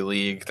 3-on-3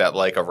 league that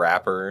like a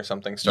rapper or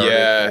something started?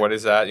 Yeah. What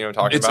is that? You know what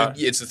I'm talking about?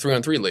 It's a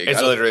 3-on-3 league.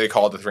 It's literally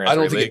called the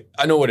 3-on-3 league.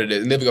 I know what it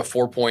is. And they have like a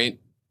 4-point.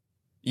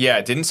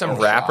 Yeah, doesn't some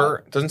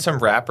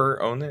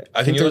rapper own it?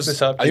 I think there's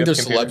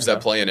celebs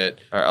that play in it.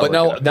 Right, but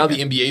now the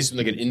NBA is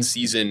like an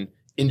in-season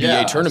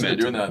NBA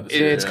tournament. Doing that this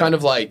year, it's kind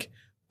of like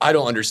I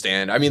don't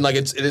understand. I mean, like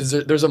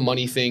there's a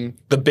money thing.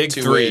 The Big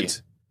Three.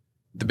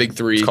 The Big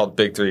Three. It's called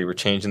Big Three. We're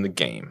changing the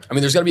game. I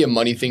mean, there's got to be a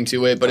money thing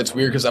to it, but it's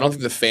weird because I don't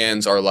think the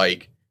fans are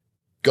like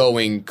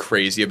going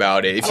crazy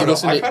about it. I've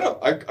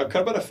kind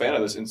of been a fan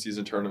of this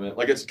in-season tournament.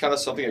 Like, it's kind of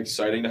something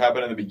exciting to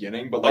happen in the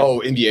beginning, but like,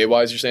 NBA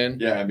wise, you're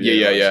saying? Yeah,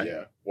 NBA.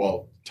 Yeah.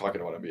 Well,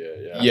 talking about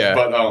NBA, yeah.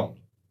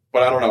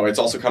 But I don't know. It's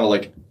also kind of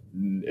like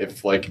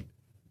if like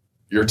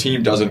your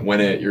team doesn't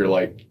win it, you're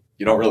like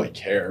you don't really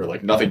care.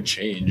 Like nothing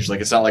changed. Like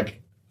it's not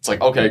like it's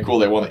like okay, cool,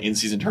 they won the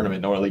in-season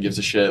tournament. No one really gives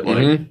a shit.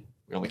 Like.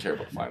 We only care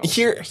about the finals.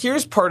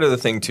 Here's part of the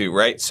thing too,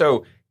 right?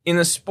 So in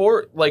a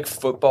sport like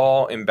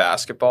football and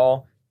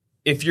basketball,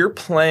 if you're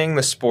playing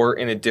the sport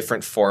in a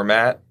different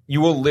format,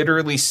 you will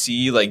literally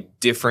see like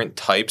different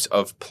types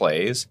of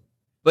plays.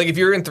 Like if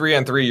you're in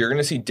 3-on-3, you're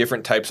going to see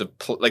different types of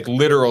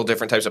literal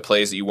different types of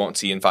plays that you won't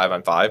see in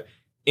 5-on-5.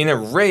 In a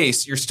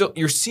race,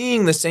 you're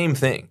seeing the same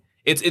thing.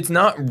 It's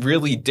not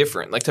really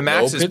different. Like to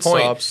Max's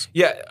point, stops.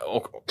 yeah,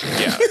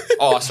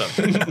 awesome.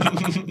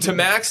 To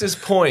Max's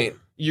point.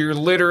 you're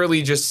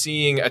literally just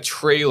seeing a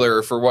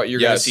trailer for what you're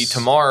going to see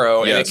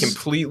tomorrow, and it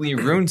completely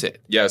ruins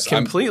it. Yes.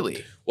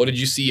 Completely. Well, did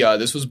you see,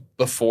 this was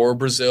before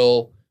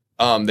Brazil,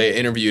 they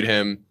interviewed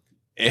him,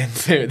 and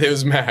there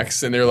was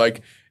Max, and they're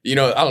like, I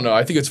don't know.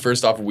 I think it's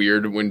first off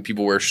weird when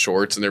people wear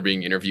shorts and they're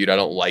being interviewed. I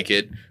don't like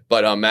it.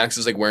 But Max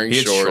is like wearing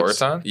shorts. He had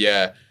shorts on?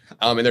 Yeah.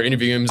 And they're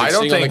interviewing him. He's like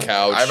sitting on the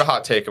couch. I have a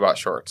hot take about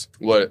shorts.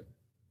 What?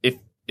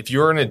 If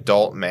you're an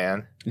adult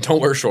man,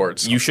 don't wear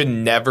shorts. You should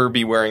never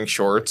be wearing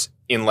shorts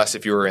unless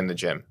if you were in the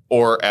gym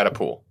or at a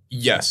pool.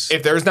 Yes.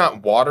 If there's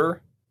not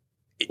water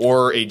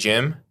or a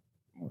gym,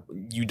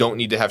 you don't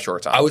need to have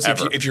shorts on. I would say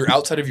if you're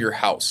outside of your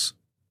house.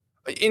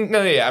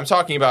 I'm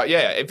talking about,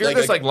 if you're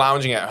just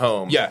lounging at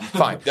home,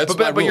 fine.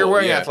 But you're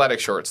wearing athletic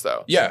shorts,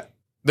 though. Yeah.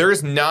 There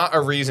is not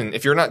a reason,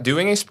 if you're not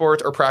doing a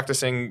sport or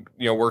practicing,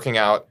 working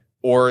out,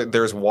 or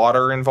there's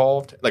water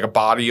involved, like a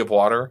body of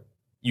water,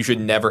 you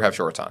should never have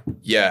shorts on.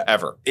 Yeah.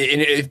 Ever.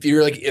 And if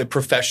you're like a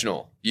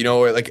professional,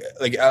 or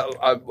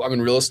I'm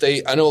in real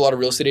estate. I know a lot of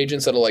real estate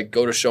agents that'll like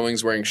go to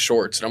showings wearing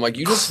shorts. And I'm like,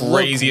 you just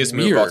craziest look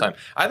move weird. of all time.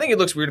 I think it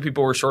looks weird if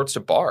people wear shorts to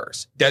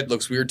bars. That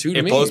looks weird too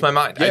to me. It blows my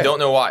mind. Yeah. I don't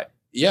know why.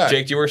 Yeah.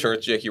 Jake, do you wear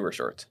shorts? Jake, you wear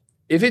shorts.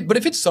 But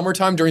if it's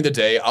summertime during the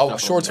day,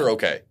 shorts are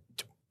okay.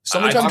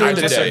 Summertime during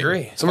the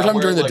day. Summertime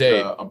during the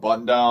day. A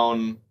button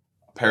down,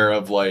 a pair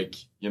of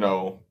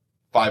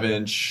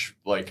 5-inch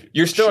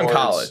You're still in shorts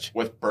college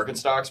with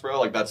Birkenstocks, bro.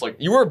 Like that's like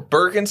you wear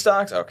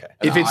Birkenstocks. Okay.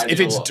 If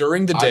it's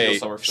during the day,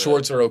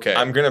 shorts are okay.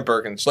 I'm gonna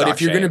Birkenstock. But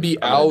if you're gonna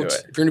be out,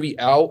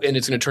 and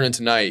it's gonna turn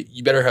into night,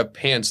 you better have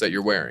pants that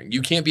you're wearing.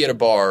 You can't be at a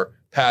bar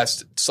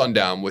past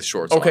sundown with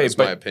shorts. Okay, on, is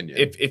my opinion.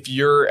 If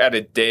you're at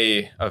a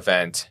day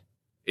event,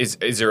 is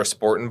there a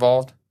sport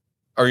involved?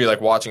 Are you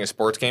watching a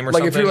sports game or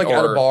something? If you're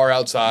at a bar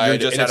outside, you're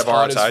just and at it's a bar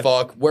hot outside? as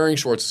fuck, wearing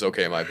shorts is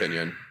okay in my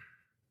opinion.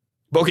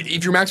 But okay,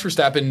 if you're Max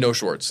Verstappen, no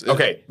shorts.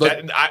 Okay,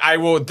 I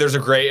will. There's a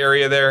gray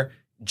area there.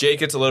 Jake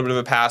gets a little bit of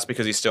a pass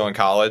because he's still in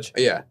college.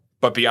 Yeah,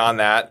 but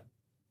beyond that,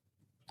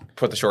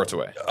 put the shorts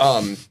away.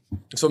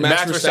 So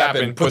Max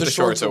Verstappen put the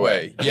shorts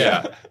away.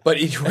 Yeah, but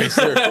anyways,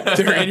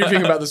 they're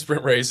interviewing about the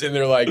sprint race, and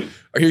they're like,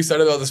 "Are you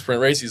excited about the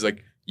sprint race?" He's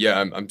like, "Yeah,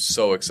 I'm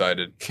so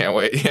excited. Can't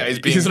wait." Yeah, he's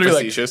being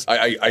facetious.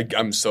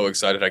 I'm so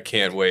excited. I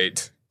can't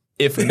wait.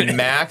 If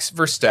Max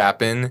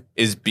Verstappen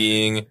is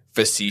being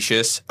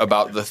facetious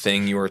about the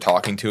thing you were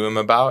talking to him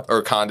about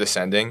or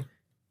condescending,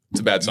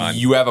 it's a bad sign.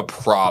 You have a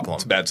problem.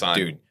 It's a bad sign.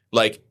 Dude.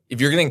 If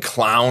you're getting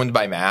clowned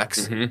by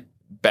Max,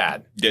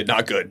 bad. Yeah,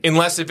 not good.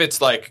 Unless if it's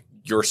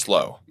you're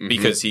slow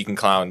because he can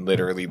clown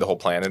literally the whole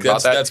planet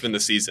about that. That's been the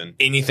season.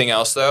 Anything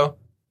else, though,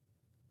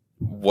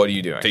 what are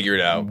you doing? Figure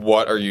it out.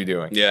 What are you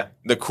doing? Yeah.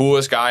 The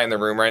coolest guy in the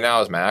room right now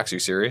is Max. Are you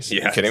serious?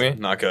 Yeah. Are you kidding me?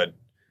 Not good.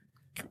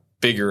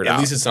 Figure it out. At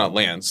least it's not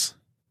Lance.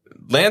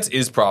 Lance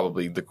is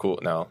probably the cool.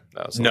 No.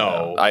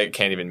 I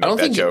can't even make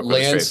that joke with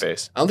a straight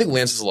face. I don't think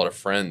Lance has a lot of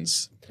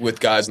friends with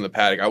guys in the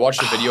paddock. I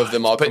watched a video of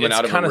them all coming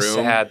out of the room. It's kind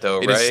of sad, though,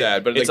 right? It is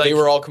sad, but they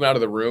were all coming out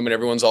of the room, and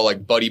everyone's all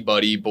buddy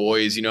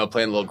boys, playing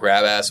a little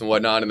grab ass and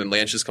whatnot, and then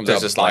Lance just comes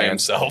out just by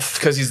himself.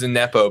 Because he's the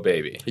Nepo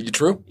baby.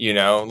 True.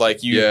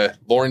 Yeah,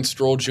 Lawrence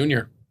Stroll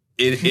Jr.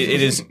 It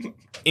is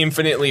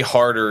infinitely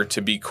harder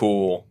to be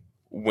cool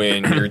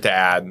when your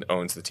dad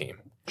owns the team.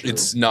 True.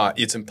 It's not.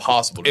 It's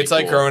impossible to It's be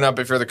like cool. growing up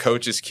if you're the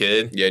coach's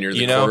kid. Yeah, and you're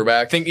the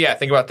quarterback. Think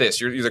about this.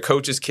 You're the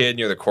coach's kid and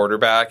you're the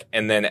quarterback.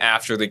 And then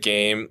after the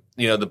game,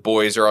 the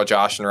boys are all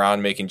joshing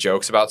around making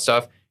jokes about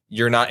stuff.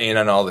 You're not in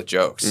on all the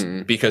jokes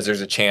because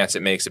there's a chance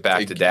it makes it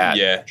back to dad.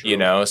 Yeah.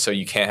 True. So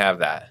you can't have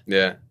that.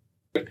 Yeah.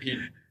 He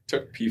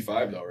took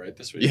P5 though, right?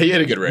 This week? Yeah, he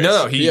had a good race.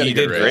 No, he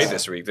did great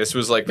this week. This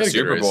was the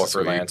Super Bowl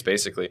for Lance,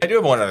 basically. I do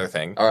have one other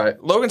thing. All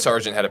right. Logan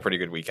Sargent had a pretty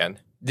good weekend.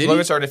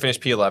 Logan Sargent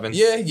finished P11.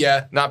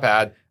 Yeah. Not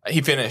bad.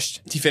 He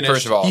finished.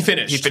 First of all, he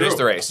finished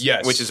the race.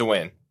 Yes. Which is a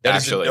win. That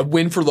actually. is a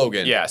win for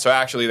Logan. Yeah, so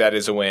actually that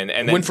is a win.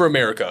 And then win for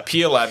America.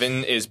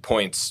 P11 is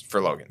points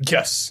for Logan.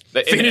 Yes.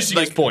 Finishing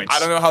is points.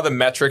 I don't know how the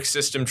metric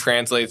system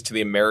translates to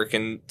the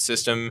American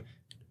system,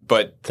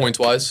 but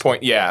points-wise? But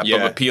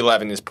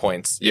P11 is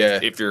points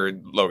if you're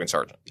Logan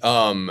Sargent.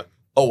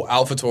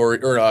 Alfa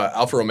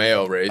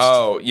Romeo race.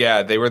 Oh,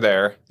 yeah, they were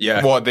there.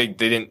 Yeah. Well, they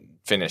didn't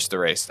finish the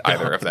race,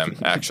 either of them,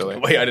 actually.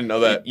 Wait, I didn't know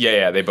that.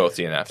 Yeah, they both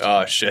DNF'd.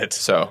 Oh, shit.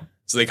 So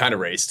they kind of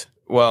raced.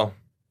 Well,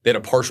 they had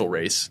a partial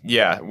race.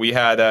 Yeah, we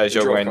had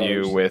Zhou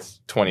Guanyu with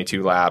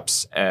 22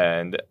 laps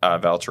and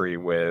Valtteri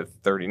with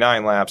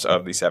 39 laps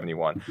of the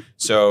 71.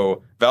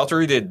 So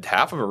Valtteri did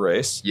half of a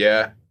race.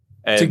 Yeah.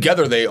 And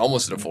together, they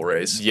almost did a full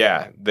race.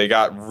 Yeah, they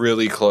got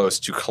really close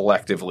to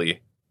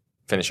collectively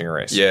finishing a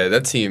race. Yeah,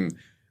 that team.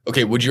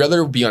 Okay, would you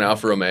rather be on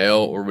Alfa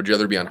Romeo or would you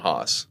rather be on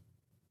Haas?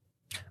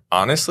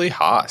 Honestly,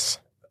 Haas.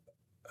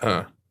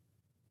 Huh.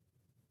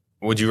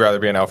 Would you rather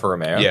be on Alfa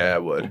Romeo? Yeah, I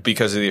would.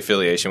 Because of the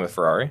affiliation with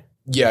Ferrari?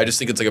 Yeah, I just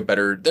think it's a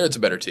better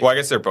team. Well, I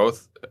guess they're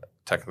both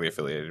technically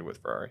affiliated with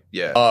Ferrari.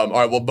 Yeah. All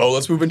right, well, Bo,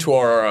 let's move into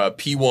our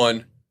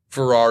P1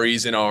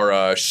 Ferraris and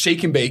our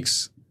shake and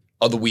bakes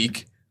of the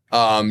week. You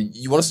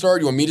want to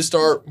start? You want me to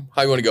start?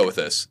 How you want to go with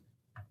this?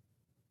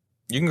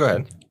 You can go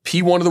ahead.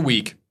 P1 of the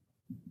week,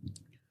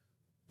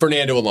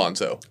 Fernando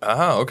Alonso.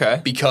 Oh,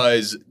 okay.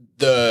 Because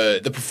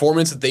the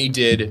performance that they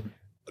did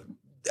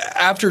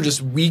after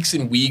just weeks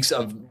and weeks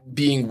of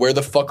being where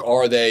the fuck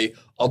are they?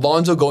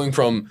 Alonso going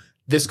from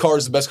this car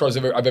is the best car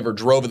I've ever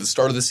drove at the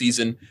start of the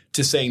season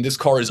to saying this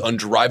car is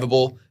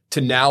undrivable to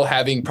now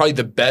having probably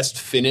the best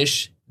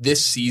finish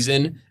this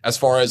season as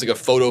far as like a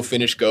photo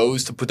finish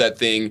goes to put that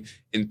thing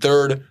in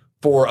third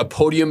for a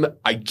podium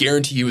I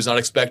guarantee he was not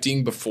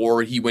expecting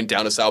before he went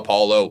down to Sao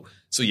Paulo.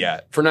 So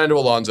yeah, Fernando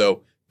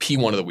Alonso,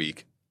 P1 of the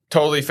week.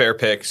 Totally fair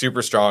pick.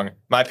 Super strong.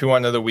 My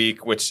P1 of the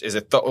week, which is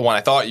one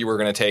I thought you were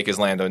going to take, is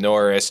Lando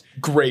Norris.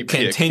 Great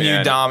pick,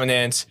 Continued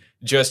dominance.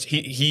 Just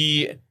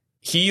he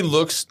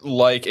looks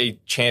like a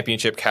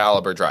championship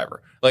caliber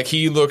driver. Like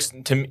he looks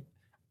to me.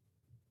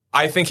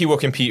 I think he will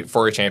compete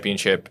for a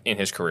championship in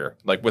his career,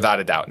 like without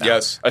a doubt now.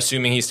 Yes.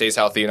 Assuming he stays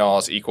healthy and all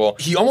is equal.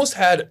 He almost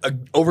had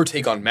an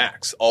overtake on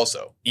Max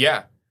also.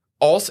 Yeah.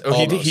 Also,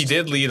 he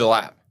did lead a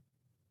lap.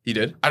 He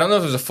did? I don't know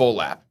if it was a full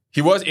lap.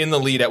 He was in the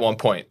lead at one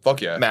point.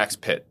 Fuck yeah. Max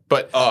pit.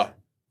 But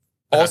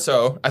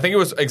also, I think it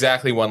was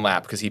exactly one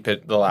lap because he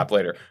pit the lap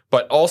later.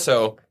 But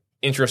also,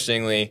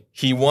 interestingly,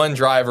 he won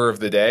driver of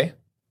the day,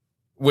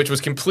 which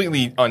was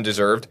completely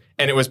undeserved.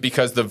 And it was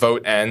because the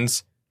vote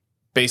ends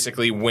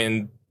basically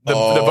when the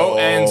vote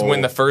ends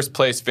when the first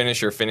place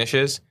finisher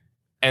finishes.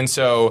 And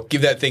so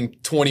give that thing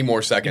 20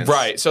 more seconds.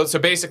 Right. So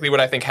basically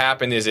what I think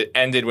happened is it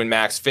ended when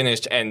Max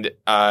finished and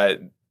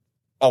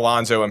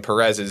Alonso and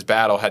Perez's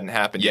battle hadn't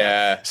happened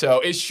yet. So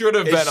it should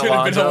have been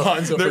Alonso.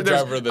 For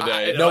driver of the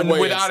day. No way,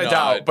 without a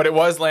doubt. But it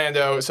was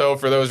Lando. So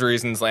for those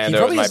reasons, Lando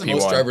is my P1. He probably has the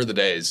most driver of the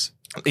days.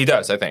 He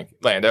does, I think.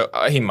 Lando,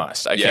 he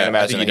must. I can't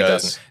imagine that he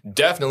doesn't.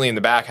 Definitely in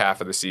the back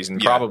half of the season.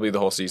 Yeah. Probably the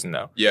whole season,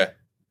 though. Yeah.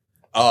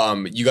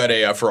 You got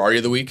a Ferrari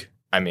of the week?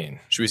 I mean.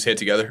 Should we say it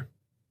together?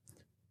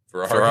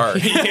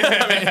 Ferrari.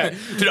 Yeah,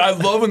 dude, I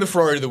love when the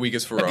Ferrari of the week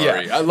is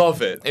Ferrari. Yeah. I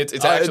love it.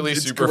 It's actually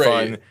super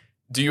fun.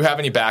 Do you have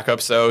any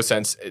backups, though,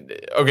 since,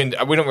 again,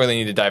 we don't really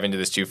need to dive into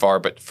this too far,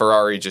 but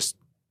Ferrari just,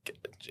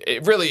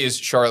 it really is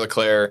Charles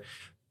Leclerc.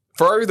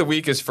 Ferrari of the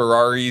week is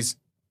Ferraris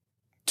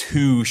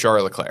to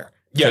Charles Leclerc.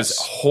 Yes.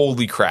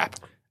 Holy crap.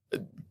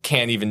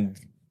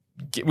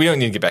 We don't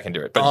need to get back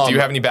into it, but do you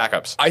have any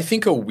backups? I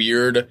think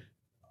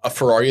a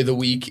Ferrari of the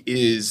week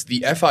is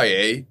the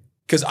FIA,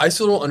 because I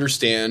still don't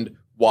understand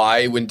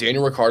why when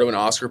Daniel Ricciardo and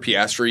Oscar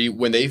Piastri,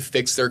 when they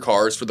fixed their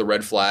cars for the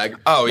red flag,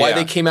 why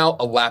they came out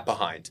a lap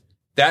behind.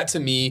 That, to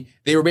me,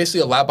 they were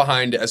basically a lap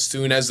behind as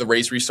soon as the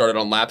race restarted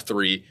on lap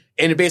 3.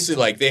 And it basically,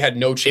 like, they had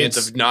no chance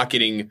of not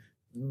getting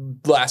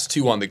last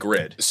 2 on the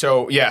grid.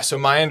 So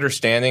my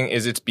understanding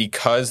is it's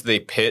because they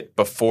pit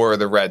before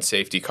the red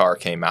safety car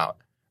came out,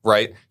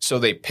 right? So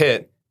they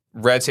pit,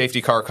 red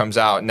safety car comes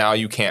out, now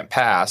you can't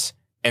pass,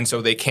 and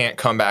so they can't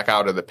come back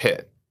out of the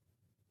pit.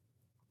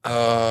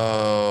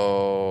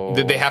 Oh.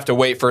 They have to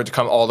wait for it to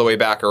come all the way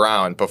back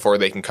around before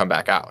they can come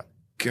back out.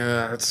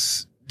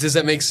 Does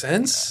that make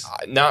sense?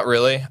 Not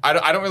really.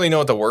 I don't really know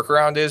what the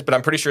workaround is, but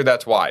I'm pretty sure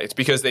that's why. It's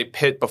because they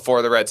pit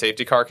before the red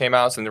safety car came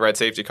out, so when the red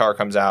safety car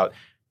comes out,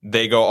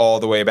 they go all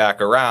the way back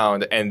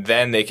around, and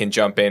then they can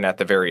jump in at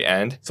the very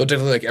end. So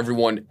definitely like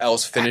everyone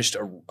else finished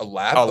a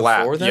lap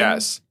before them?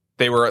 Yes.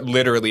 They were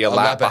literally a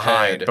lap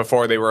behind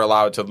before they were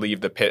allowed to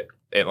leave the pit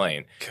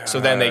lane. God.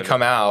 So then they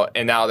come out,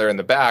 and now they're in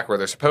the back where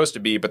they're supposed to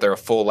be, but they're a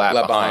full lap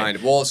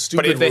behind. Well,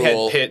 stupid rule. But if they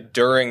had pit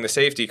during the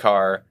safety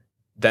car,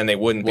 then they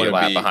wouldn't be a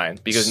lap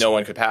behind because no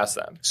one could pass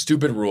them.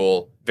 Stupid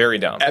rule. Very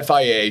dumb.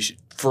 FIA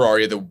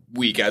Ferrari of the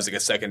week as like a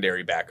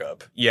secondary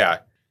backup. Yeah.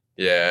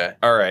 Yeah.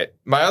 All right.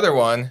 My other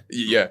one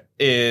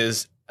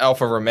is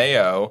Alfa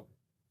Romeo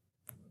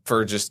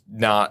for just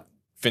not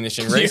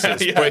finishing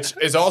races, which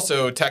is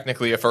also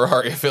technically a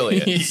Ferrari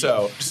affiliate.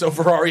 So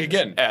Ferrari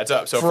again. Adds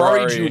up. So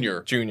Ferrari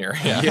Junior.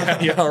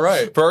 Yeah. All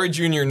right. Ferrari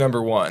Junior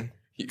number 1.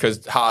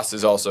 Because Haas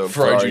is also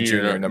Ferrari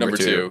Junior number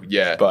 2.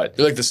 Yeah. But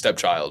they're like the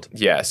stepchild.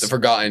 Yes. The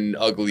forgotten,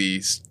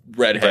 ugly,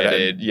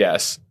 redheaded.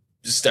 Yes.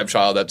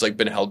 Stepchild that's like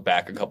been held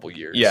back a couple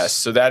years. Yes.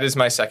 So that is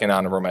my second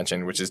honorable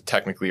mention, which is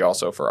technically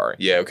also Ferrari.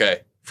 Yeah.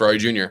 Okay. Ferrari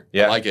Junior.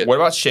 Yeah. I like it. What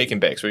about shake and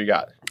bakes? What do you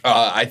got?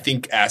 I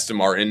think Aston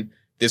Martin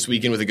this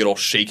weekend with a good old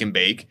shake and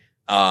bake.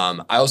 I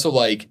also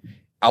like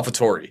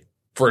AlphaTauri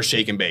for a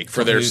shake and bake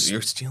for their.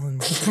 You're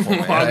stealing.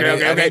 I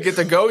didn't get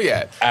to go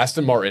yet.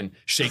 Aston Martin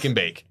shake and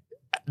bake.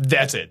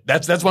 That's it.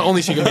 That's my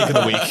only shake and bake of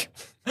the week.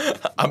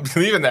 I'm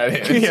leaving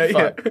that in.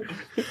 Yeah.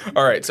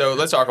 All right, so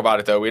let's talk about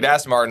it, though. We had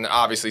Aston Martin,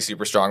 obviously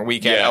super strong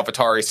weekend. Yeah.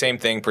 AlphaTauri, same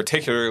thing,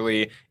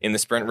 particularly in the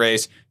sprint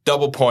race.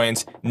 Double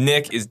points.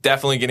 Nick is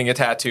definitely getting a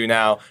tattoo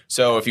now.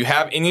 So if you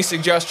have any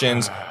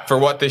suggestions for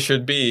what this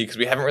should be, because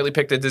we haven't really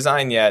picked a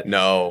design yet.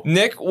 No.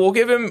 Nick, we'll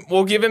give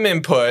him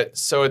input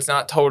so it's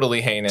not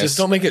totally heinous. Just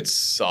don't make it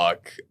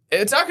suck.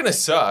 It's not going to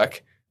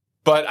suck.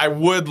 But I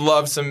would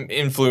love some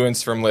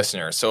influence from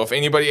listeners. So if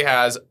anybody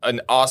has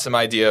an awesome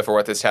idea for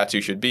what this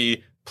tattoo should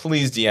be,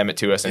 please DM it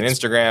to us on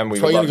Instagram.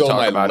 We would love to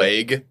talk about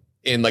it.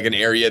 in like an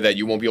area that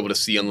you won't be able to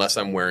see unless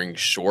I'm wearing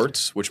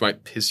shorts, which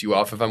might piss you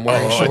off if I'm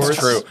wearing shorts. It's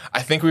true.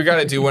 I think we got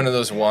to do one of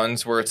those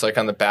ones where it's like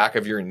on the back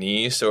of your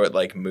knee, so it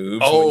like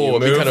moves. Oh, when you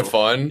it'd be move. kind of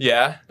fun.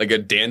 Yeah, Like a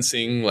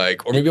dancing,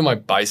 like, or maybe on my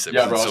biceps.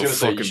 Yeah, bro. I It's was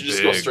so gonna say you should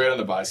just go straight on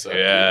the bicep.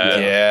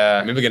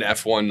 Yeah. Maybe like an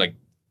F1 like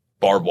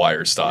barbed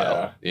wire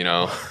style. You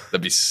know,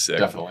 that'd be sick.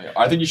 Definitely.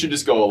 I think you should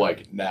just go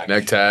like Neck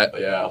tat.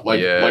 Yeah,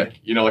 like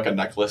like a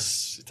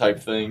necklace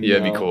type thing. Yeah,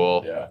 it'd be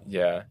cool.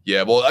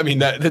 yeah. Well, I mean,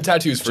 the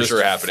tattoo's for Just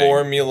sure happening.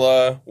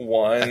 Formula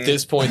One. At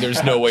this point,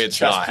 there's no way it's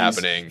Chest not piece,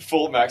 happening.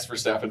 Full Max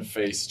Verstappen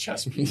face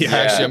chest piece. Yeah,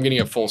 actually, I'm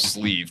getting a full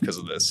sleeve because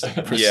of this.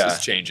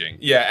 It's changing.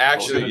 Yeah, I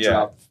was actually, gonna yeah.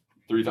 drop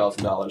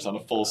 $3,000 on a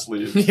full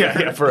sleeve.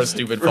 Yeah, for a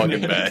stupid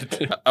fucking bet.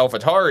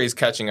 AlphaTauri's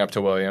catching up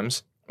to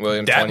Williams.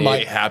 Williams That 28.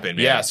 might happen,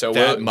 man. Yeah, so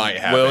that might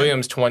happen.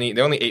 Williams 20.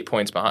 They're only 8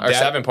 points behind, or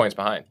 7 points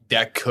behind.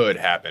 That could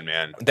happen,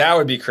 man. That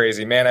would be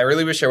crazy, man. I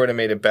really wish I would have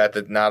made a bet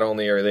that not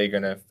only are they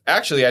going to.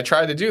 Actually, I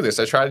tried to do this.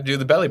 I tried to do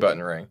the belly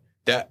button ring.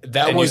 That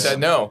And was. you said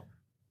no.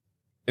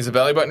 Is the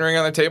belly button ring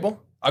on the table?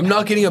 I'm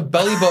not getting a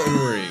belly button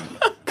ring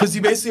because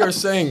you basically are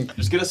saying.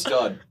 Just get a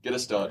stud. Get a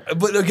stud.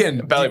 But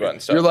again, Belly button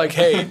stuff. You're like,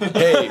 hey,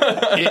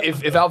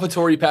 if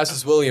AlphaTauri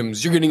passes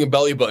Williams, you're getting a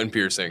belly button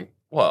piercing.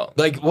 Well,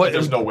 Like what?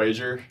 There's no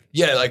wager.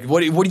 Yeah, like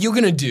what are you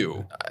gonna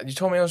do? you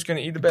told me I was going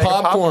to eat a bag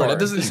Popcorn. of popcorn. That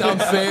doesn't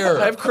sound fair.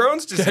 I have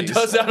Crohn's disease. That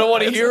does. I don't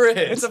want to hear it.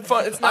 It's a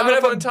fun. It's I'm not gonna a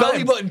have fun a time.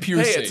 belly button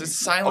piercing. Hey, it's a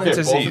silent Okay,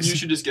 both of you disease.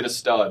 should just get a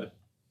stud.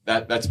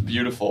 That's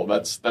beautiful.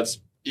 That's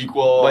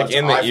equal. Like that's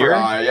in the eye for ear?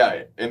 eye.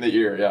 Yeah, in the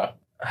ear. Yeah.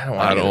 I don't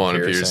want want a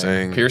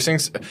piercing.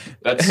 Piercings.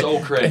 That's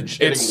so cringe.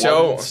 Getting It's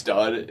so- one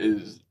stud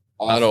is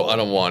awful. I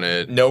don't want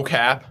it. No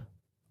cap.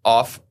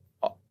 Off.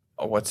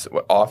 What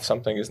off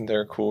something? Isn't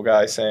there a cool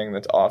guy saying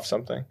that's off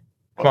something?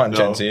 Come on, No.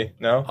 Gen Z.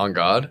 No. On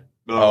God,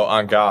 No. Oh,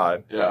 on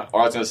God. Yeah.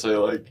 Or I was gonna say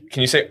like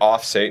Can you say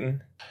off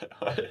Satan?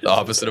 the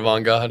opposite of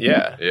on God.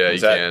 Yeah. Yeah, you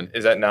Is that, can.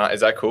 Is that not? Is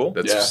that cool?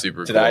 That's Yeah.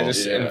 super Did cool. I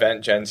just Yeah.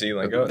 invent Gen Z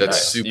lingo? That's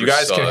Nice. super You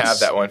guys can sus. have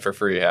that one for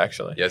free,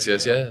 actually. Yes.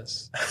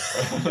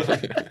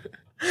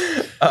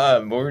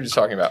 What were we just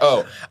talking about?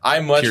 Oh, I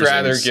much Piercings.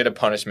 rather get a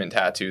punishment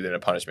tattoo than a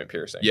punishment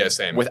piercing. Yeah,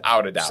 same.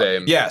 Without a doubt.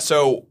 Same. Yeah,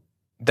 so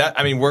that,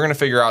 I mean, we're going to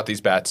figure out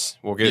these bets.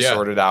 We'll get it Yeah.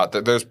 sorted out.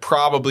 There's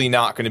probably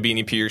not going to be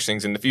any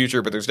piercings in the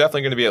future, but there's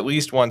definitely going to be at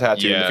least one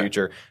tattoo in the Yeah.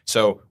 future.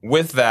 So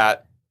with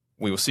that,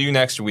 we will see you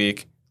next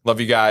week. Love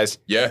you guys.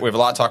 Yeah. We have a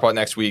lot to talk about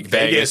next week.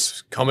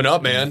 Vegas coming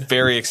up, man.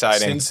 Very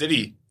exciting. Sin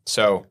City.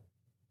 So,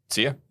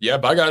 see ya. Yeah.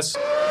 Bye, guys.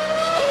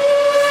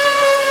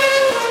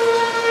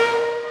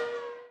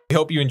 We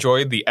hope you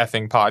enjoyed the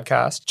effing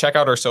podcast. Check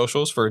out our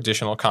socials for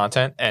additional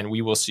content, and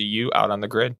we will see you out on the grid.